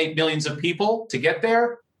eliminate millions of people to get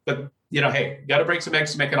there, but hey, got to break some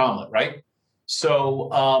eggs to make an omelet, right?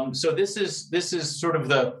 So this is sort of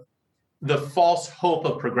the false hope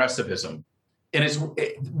of progressivism. And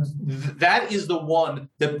that is the one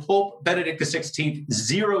that Pope Benedict XVI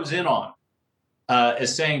zeroes in on,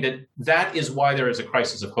 as saying that is why there is a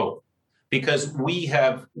crisis of hope, because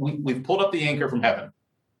we've pulled up the anchor from heaven,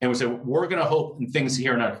 and we say we're going to hope in things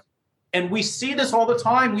here and earth, and we see this all the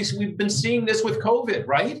time. We've been seeing this with COVID,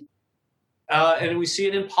 right? And we see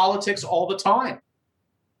it in politics all the time.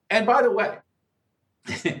 And by the way,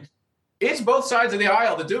 it's both sides of the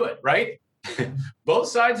aisle to do it, right? Both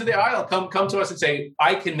sides of the aisle come to us and say,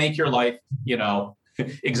 I can make your life,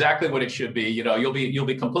 exactly what it should be. You'll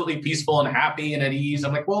be completely peaceful and happy and at ease.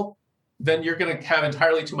 I'm like, well, then you're going to have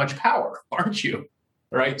entirely too much power, aren't you?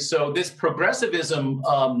 Right. So this progressivism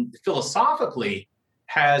philosophically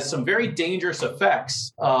has some very dangerous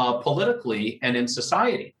effects politically and in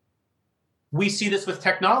society. We see this with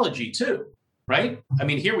technology too, right? I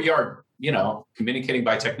mean, here we are, communicating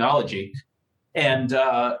by technology. And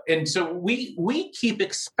so we keep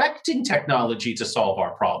expecting technology to solve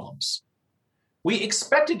our problems. We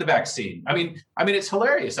expected the vaccine. I mean, it's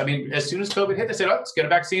hilarious. I mean, as soon as COVID hit, they said, let's get a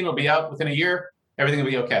vaccine. It'll be out within a year. Everything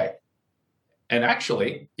will be okay. And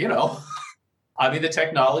actually, the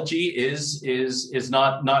technology is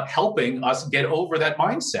not helping us get over that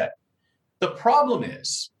mindset. The problem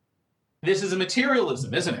is, this is a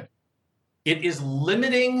materialism, isn't it? It is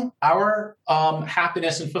limiting our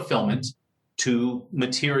happiness and fulfillment to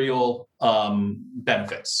material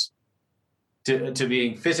benefits, to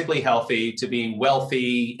being physically healthy, to being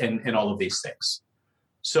wealthy, and all of these things.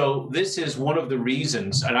 So this is one of the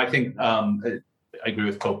reasons, and I think I agree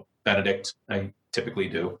with Pope Benedict. I typically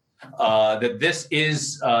do. That this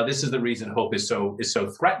is the reason hope is so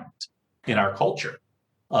threatened in our culture,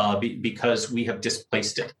 because we have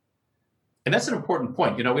displaced it. And that's an important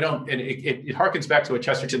point. We don't, and it harkens back to what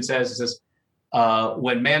Chesterton says. It says,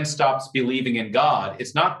 when man stops believing in God,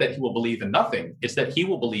 it's not that he will believe in nothing, it's that he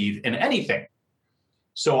will believe in anything.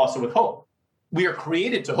 So also with hope. We are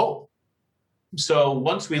created to hope. So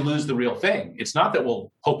once we lose the real thing, it's not that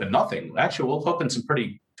we'll hope in nothing. Actually, we'll hope in some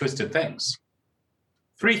pretty twisted things.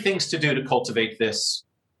 3 things to do to cultivate this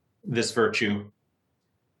virtue.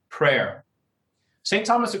 Prayer. St.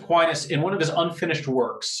 Thomas Aquinas, in one of his unfinished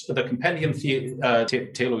works, the Compendium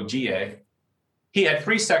Theologiae, he had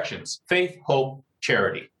 3 sections: faith, hope,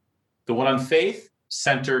 charity. The one on faith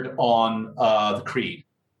centered on the creed.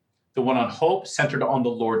 The one on hope centered on the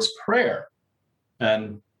Lord's Prayer.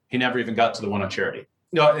 And he never even got to the one on charity.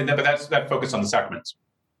 But that focused on the sacraments.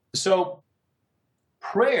 So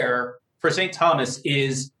prayer for St. Thomas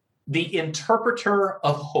is the interpreter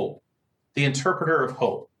of hope. The interpreter of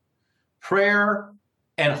hope. Prayer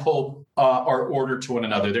and hope are ordered to one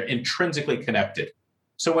another. They're intrinsically connected.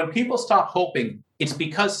 So when people stop hoping, it's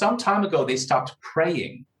because some time ago they stopped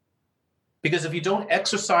praying. Because if you don't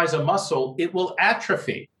exercise a muscle, it will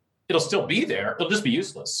atrophy. It'll still be there. It'll just be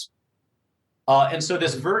useless. And so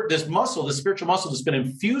this muscle, this spiritual muscle that's been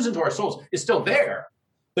infused into our souls is still there.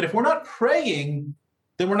 But if we're not praying,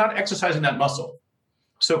 then we're not exercising that muscle.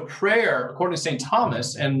 So prayer, according to St.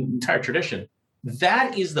 Thomas and the entire tradition,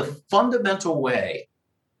 that is the fundamental way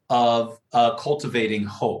of cultivating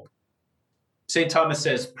hope. St. Thomas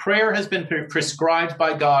says, prayer has been prescribed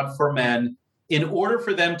by God for men in order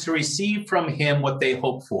for them to receive from him what they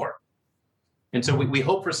hope for. And so we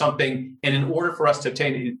hope for something, and in order for us to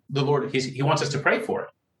obtain it, the Lord, he wants us to pray for it.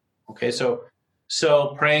 Okay, so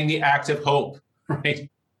praying the act of hope, right?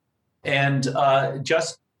 And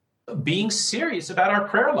just being serious about our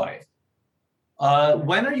prayer life.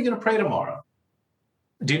 When are you going to pray tomorrow?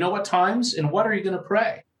 Do you know what times, and what are you going to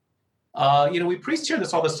pray? We priests hear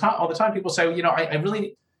this all the time. People say, I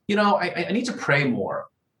really, I need to pray more.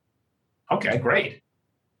 Okay, great.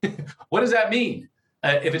 What does that mean?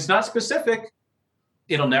 If it's not specific,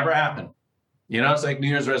 it'll never happen. It's like New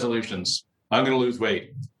Year's resolutions. I'm going to lose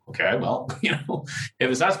weight. Okay, well, if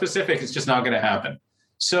it's not specific, it's just not going to happen.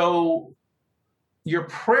 So your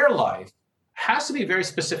prayer life has to be a very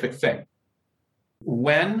specific thing.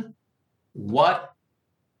 When, what,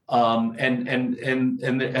 and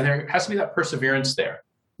there has to be that perseverance there.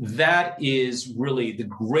 That is really the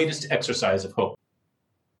greatest exercise of hope.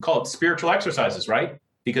 Call it spiritual exercises, right?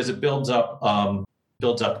 Because it builds up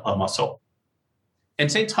a muscle.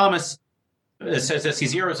 And St. Thomas says this, he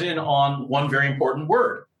zeroes in on one very important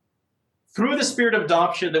word. Through the spirit of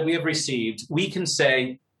adoption that we have received, we can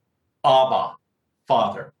say, Abba,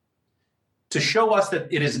 Father. To show us that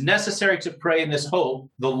it is necessary to pray in this hope,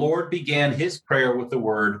 the Lord began his prayer with the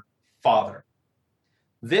word Father.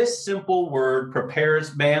 This simple word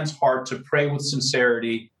prepares man's heart to pray with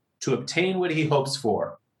sincerity to obtain what he hopes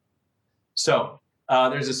for. So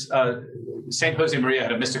there's this, St. Jose Maria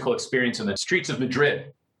had a mystical experience in the streets of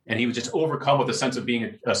Madrid, and he was just overcome with a sense of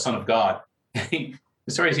being a son of God.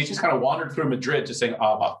 The story is he just kind of wandered through Madrid just saying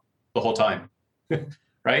Abba the whole time,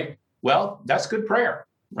 right? Well, that's good prayer,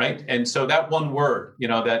 right? And so that one word,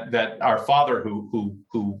 that our Father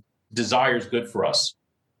who desires good for us.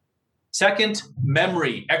 Second,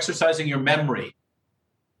 memory, exercising your memory.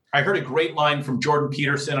 I heard a great line from Jordan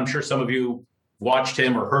Peterson. I'm sure some of you watched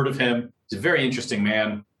him or heard of him. He's a very interesting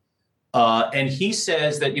man. And he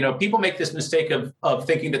says that, people make this mistake of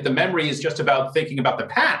thinking that the memory is just about thinking about the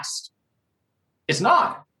past. It's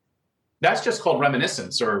not. That's just called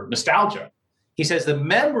reminiscence or nostalgia. He says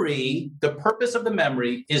the purpose of the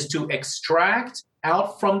memory is to extract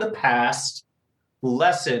out from the past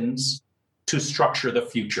lessons to structure the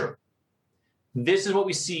future. This is what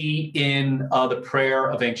we see in the prayer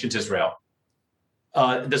of ancient Israel.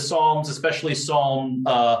 The Psalms, especially Psalms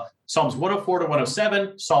 104 to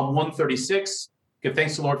 107, Psalm 136, give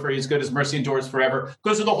thanks to the Lord for his good, his mercy endures forever,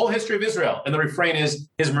 goes through the whole history of Israel. And the refrain is,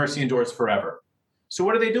 his mercy endures forever. So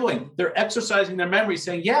what are they doing? They're exercising their memory,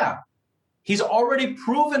 saying, yeah, he's already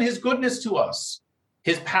proven his goodness to us.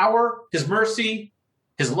 His power, his mercy,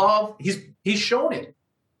 his love, he's shown it.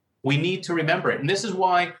 We need to remember it. And this is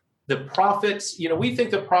why the prophets, we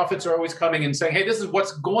think the prophets are always coming and saying, hey, this is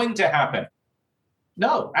what's going to happen.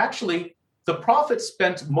 No, actually, the prophets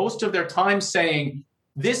spent most of their time saying,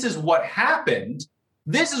 this is what happened.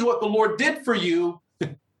 This is what the Lord did for you.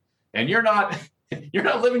 And you're not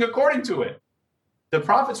living according to it. The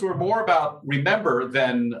prophets were more about remember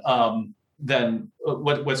than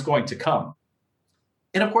what's going to come.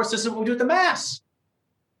 And of course, this is what we do at the Mass,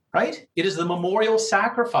 right? It is the memorial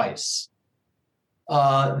sacrifice.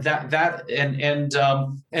 And the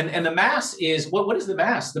Mass is what is the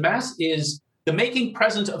Mass? The Mass is the making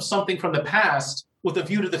present of something from the past with a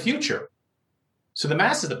view to the future. So the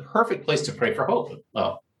Mass is the perfect place to pray for hope.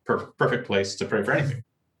 Well, perfect place to pray for anything.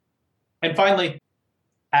 And finally,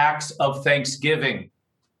 acts of thanksgiving.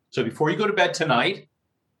 So before you go to bed tonight,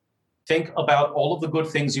 think about all of the good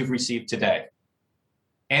things you've received today.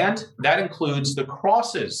 And that includes the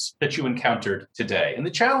crosses that you encountered today and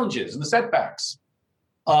the challenges and the setbacks.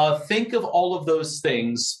 Think of all of those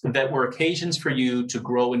things that were occasions for you to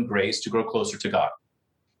grow in grace, to grow closer to God.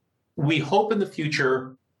 We hope in the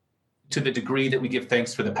future to the degree that we give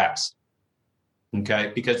thanks for the past.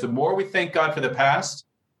 Okay? Because the more we thank God for the past,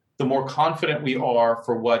 the more confident we are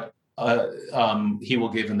for what he will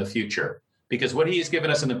give in the future. Because what he has given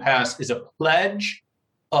us in the past is a pledge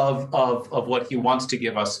of what he wants to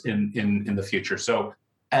give us in the future. So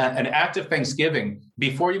an act of thanksgiving,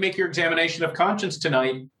 before you make your examination of conscience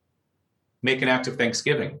tonight, make an act of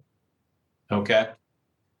thanksgiving. Okay?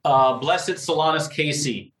 Blessed Solanus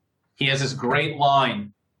Casey, he has this great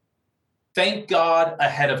line, thank God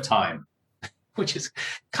ahead of time, which is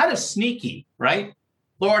kind of sneaky, right?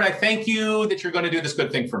 Lord, I thank you that you're going to do this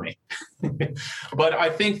good thing for me. But I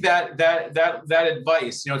think that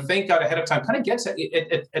advice, thank God ahead of time, kind of gets at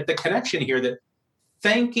the connection here that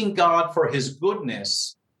thanking God for his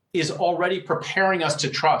goodness is already preparing us to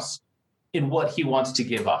trust in what he wants to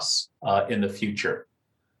give us in the future.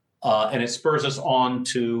 And it spurs us on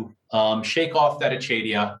to shake off that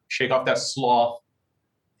acedia, shake off that sloth,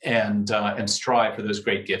 and strive for those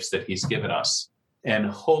great gifts that he's given us. And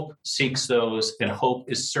hope seeks those, and hope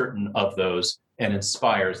is certain of those, and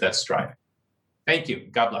inspires that striving. Thank you.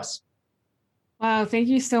 God bless. Wow. Thank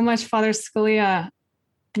you so much, Father Scalia.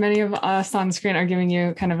 Many of us on screen are giving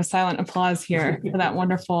you kind of a silent applause here for that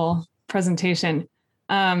wonderful presentation.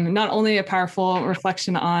 Not only a powerful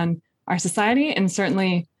reflection on our society, and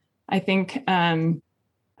certainly I think at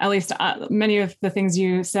least many of the things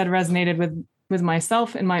you said resonated with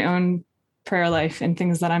myself in my own prayer life, and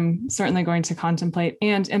things that I'm certainly going to contemplate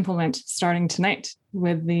and implement starting tonight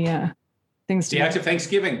with the things to the act of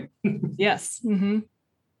thanksgiving. Yes. Mm-hmm.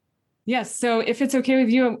 Yes. So if it's okay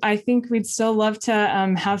with you, I think we'd still love to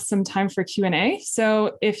have some time for Q&A.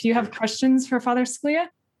 So if you have questions for Father Scalia.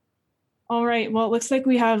 All right. Well, it looks like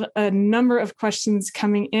we have a number of questions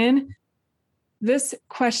coming in. This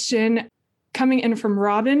question coming in from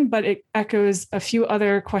Robin, but it echoes a few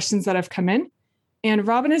other questions that have come in. And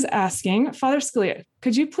Robin is asking, Father Scalia,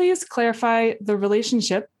 could you please clarify the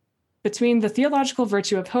relationship between the theological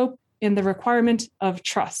virtue of hope and the requirement of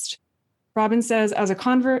trust? Robin says, as a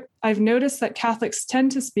convert, I've noticed that Catholics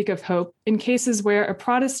tend to speak of hope in cases where a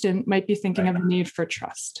Protestant might be thinking of the need for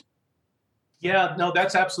trust. Yeah, no,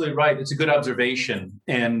 that's absolutely right. It's a good observation.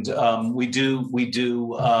 And we do.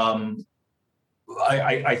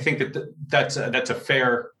 I think that's a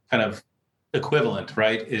fair kind of equivalent,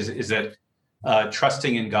 right? Is that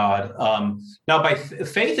trusting in God. Now,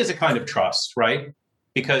 faith is a kind of trust, right?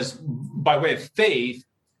 Because by way of faith,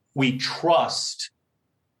 we trust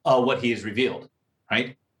what he has revealed,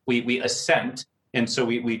 right? We assent, and so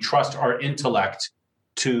we trust our intellect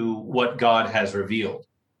to what God has revealed.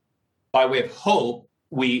 By way of hope,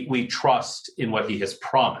 we trust in what he has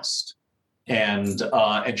promised, and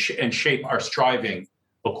shape our striving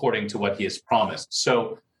according to what he has promised.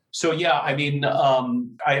 So yeah, I mean,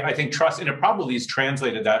 I think trust, and it probably is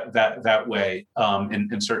translated that way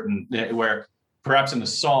in certain, where perhaps in the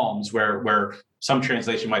Psalms, where some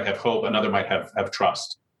translation might have hope, another might have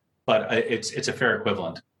trust, but it's a fair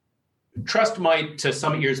equivalent. Trust might, to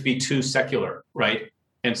some ears, be too secular, right?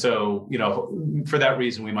 And so, for that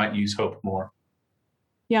reason, we might use hope more.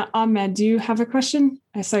 Yeah, Ahmed, do you have a question?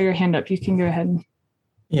 I saw your hand up. You can go ahead.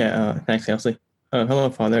 Yeah, thanks, Elsie. Hello,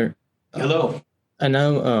 Father. Hello. I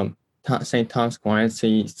know St. Thomas Aquinas,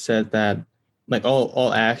 he said that like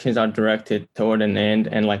all actions are directed toward an end,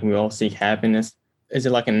 and like we all seek happiness. Is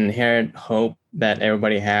it like an inherent hope that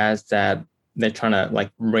everybody has that they're trying to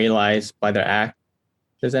like realize by their act?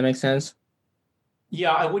 Does that make sense?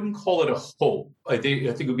 Yeah, I wouldn't call it a hope. I think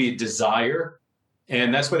it would be a desire,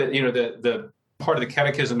 and that's what the part of the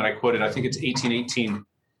catechism that I quoted. I think it's 1818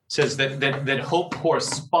 says that hope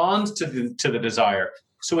corresponds to the desire.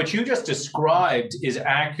 So what you just described is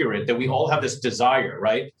accurate. That we all have this desire,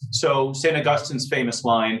 right? So St. Augustine's famous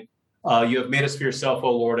line, "You have made us for yourself,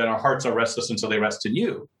 O Lord, and our hearts are restless until they rest in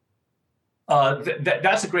you."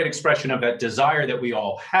 That's a great expression of that desire that we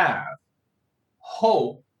all have.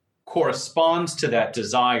 Hope corresponds to that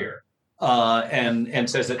desire, and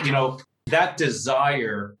says that that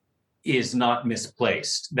desire is not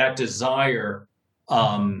misplaced. That desire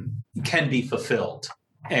can be fulfilled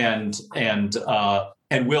and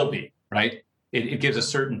will be, right. It gives a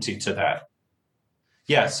certainty to that.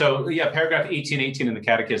 Yeah. So paragraph 1818 in the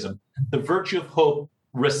Catechism: the virtue of hope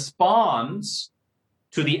responds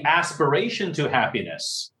to the aspiration to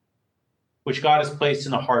happiness, which God has placed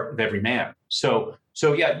in the heart of every man. So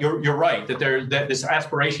yeah, you're right that this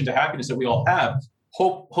aspiration to happiness that we all have,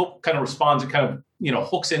 hope kind of responds and kind of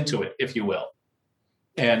hooks into it, if you will,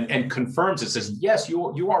 and confirms it. Says, yes,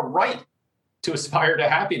 you are right to aspire to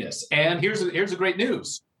happiness. And here's the great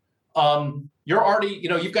news: you're already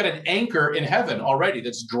you've got an anchor in heaven already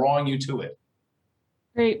that's drawing you to it.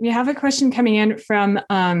 Great. We have a question coming in from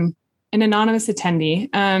an anonymous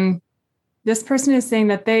attendee. This person is saying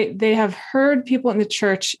that they have heard people in the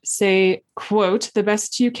church say, quote, "the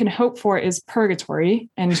best you can hope for is purgatory,"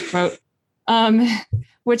 end quote,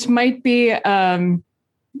 which might be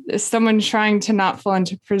someone trying to not fall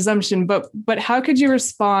into presumption. But how could you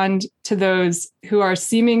respond to those who are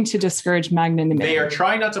seeming to discourage magnanimity? They are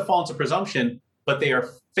trying not to fall into presumption, but they are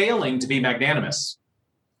failing to be magnanimous.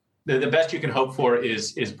 The best you can hope for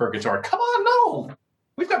is purgatory. Come on, no.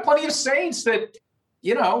 We've got plenty of saints that,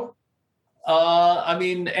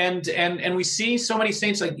 and we see so many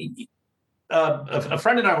saints. Like a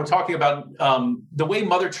friend and I were talking about the way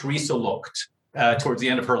Mother Teresa looked towards the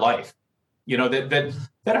end of her life.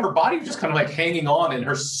 That her body was just kind of like hanging on, and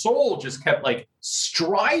her soul just kept like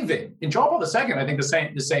striving. And John Paul II, I think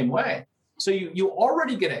the same way. So you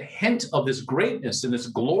already get a hint of this greatness and this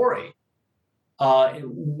glory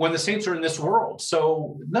when the saints are in this world.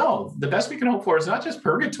 So no, the best we can hope for is not just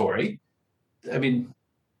purgatory. I mean,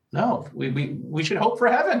 no, we should hope for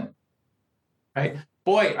heaven, right?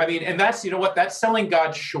 Boy, I mean, and that's that's selling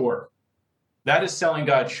God short. That is selling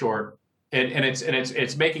God short, and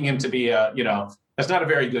it's making him to be that's not a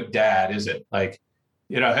very good dad, is it? Like,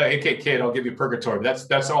 hey kid, I'll give you purgatory.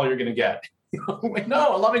 That's all you're going to get.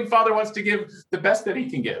 No, a loving father wants to give the best that he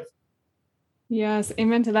can give. Yes,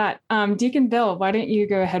 amen to that. Deacon Bill, why don't you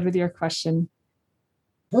go ahead with your question?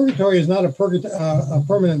 Purgatory is not a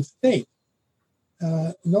permanent state.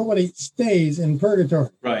 Nobody stays in purgatory.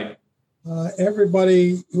 Right.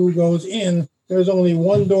 Everybody who goes in, there's only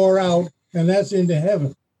one door out, and that's into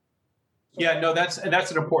heaven. Yeah, no, that's an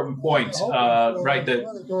important point. Right.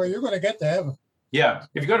 Purgatory, you're going to get to heaven. Yeah,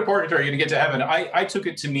 if you go to purgatory, you're going to get to heaven. I took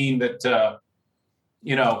it to mean that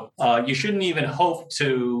you shouldn't even hope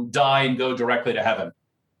to die and go directly to heaven.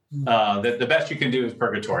 That the best you can do is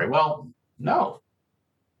purgatory. Well, no,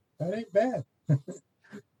 that ain't bad.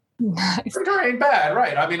 Nice. Purgatory ain't bad,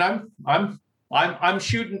 right? I mean, I'm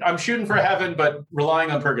shooting for heaven, but relying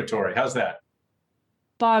on purgatory. How's that?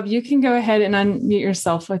 Bob, you can go ahead and unmute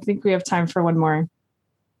yourself. I think we have time for one more.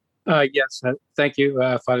 Yes. Thank you,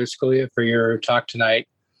 Father Scalia, for your talk tonight.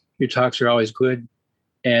 Your talks are always good.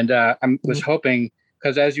 And I was hoping,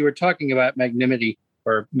 because as you were talking about magnanimity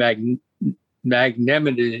or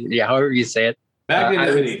magnanimity, however you say it,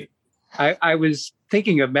 Magnanimity. I was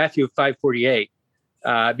thinking of Matthew 5:48.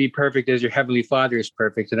 Be perfect as your heavenly Father is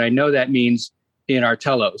perfect. And I know that means in our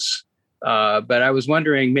telos. But I was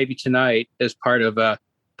wondering maybe tonight, as part of a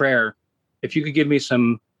prayer, if you could give me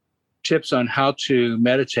some tips on how to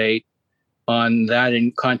meditate on that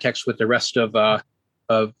in context with the rest of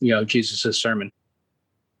Jesus's sermon.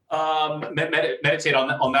 Meditate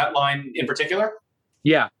on that line in particular.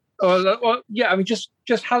 Yeah. Well, yeah. I mean, just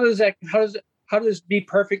how does be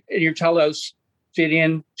perfect in your telos fit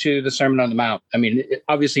into the Sermon on the Mount? I mean,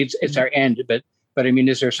 obviously it's our end, but I mean,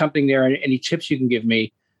 is there something there? Any tips you can give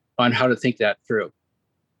me on how to think that through?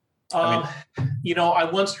 I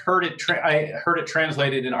once heard it. I heard it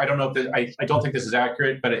translated, and I don't know if I don't think this is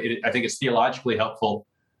accurate, but I think it's theologically helpful.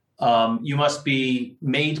 you must be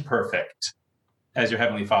made perfect as your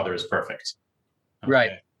heavenly Father is perfect. Okay.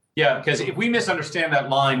 Right. Yeah, because if we misunderstand that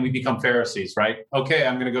line, we become Pharisees, right? Okay,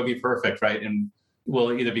 I'm going to go be perfect, right? And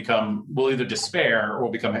we'll either despair or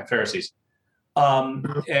we'll become Pharisees.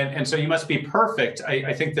 And so you must be perfect.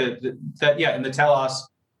 I think that in the telos,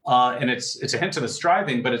 and it's a hint of the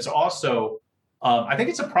striving, but it's also, I think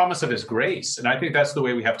it's a promise of his grace. And I think that's the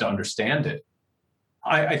way we have to understand it.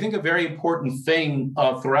 I think a very important thing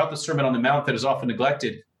throughout the Sermon on the Mount that is often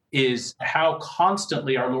neglected is how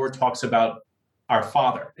constantly our Lord talks about our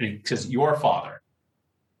Father, and he says, your Father,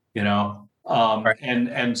 right.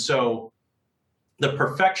 And so the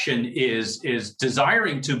perfection is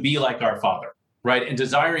desiring to be like our Father, right? And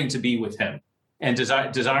desiring to be with him, and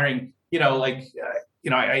desiring,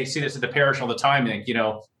 I see this at the parish all the time. Like,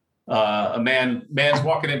 a man's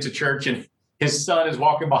walking into church and his son is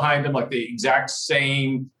walking behind him, like the exact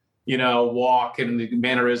same, walk and the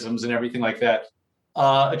mannerisms and everything like that.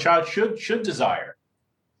 A child should desire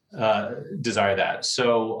that.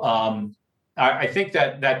 So I think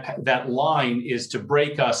that line is to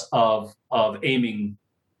break us of aiming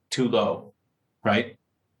too low, right?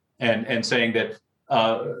 And saying that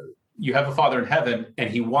you have a Father in heaven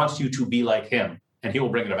and he wants you to be like him, and he will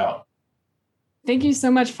bring it about. Thank you so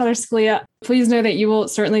much, Father Scalia. Please know that you will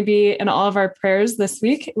certainly be in all of our prayers this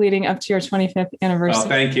week leading up to your 25th anniversary. Oh,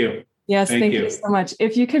 thank you. Yes, thank you so much.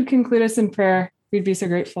 If you could conclude us in prayer, we'd be so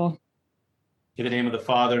grateful. In the name of the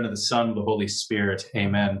Father, and of the Son, and of the Holy Spirit.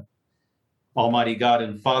 Amen. Almighty God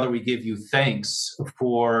and Father, we give you thanks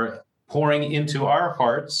for pouring into our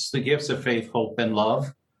hearts the gifts of faith, hope, and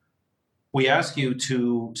love. We ask you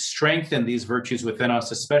to strengthen these virtues within us,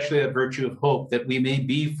 especially the virtue of hope, that we may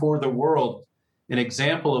be for the world an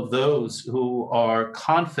example of those who are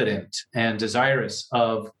confident and desirous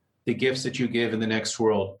of the gifts that you give in the next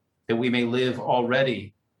world, that we may live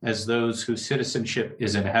already as those whose citizenship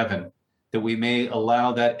is in heaven, that we may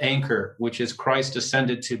allow that anchor, which is Christ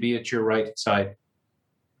ascended, to be at your right side.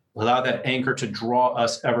 Allow that anchor to draw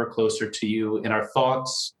us ever closer to you in our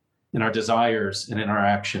thoughts, in our desires, and in our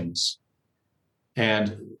actions.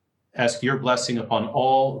 And ask your blessing upon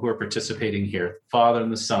all who are participating here, the Father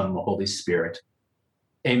and the Son and the Holy Spirit.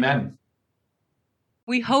 Amen.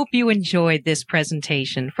 We hope you enjoyed this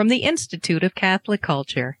presentation from the Institute of Catholic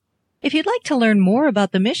Culture. If you'd like to learn more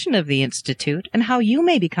about the mission of the Institute and how you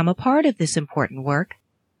may become a part of this important work,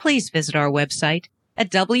 please visit our website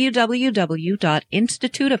at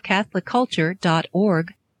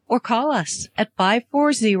www.instituteofcatholicculture.org or call us at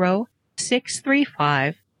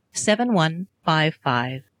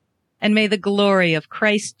 540-635-7155. And may the glory of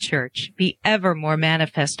Christ Church be ever more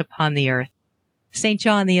manifest upon the earth. St.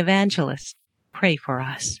 John the Evangelist, pray for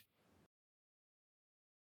us.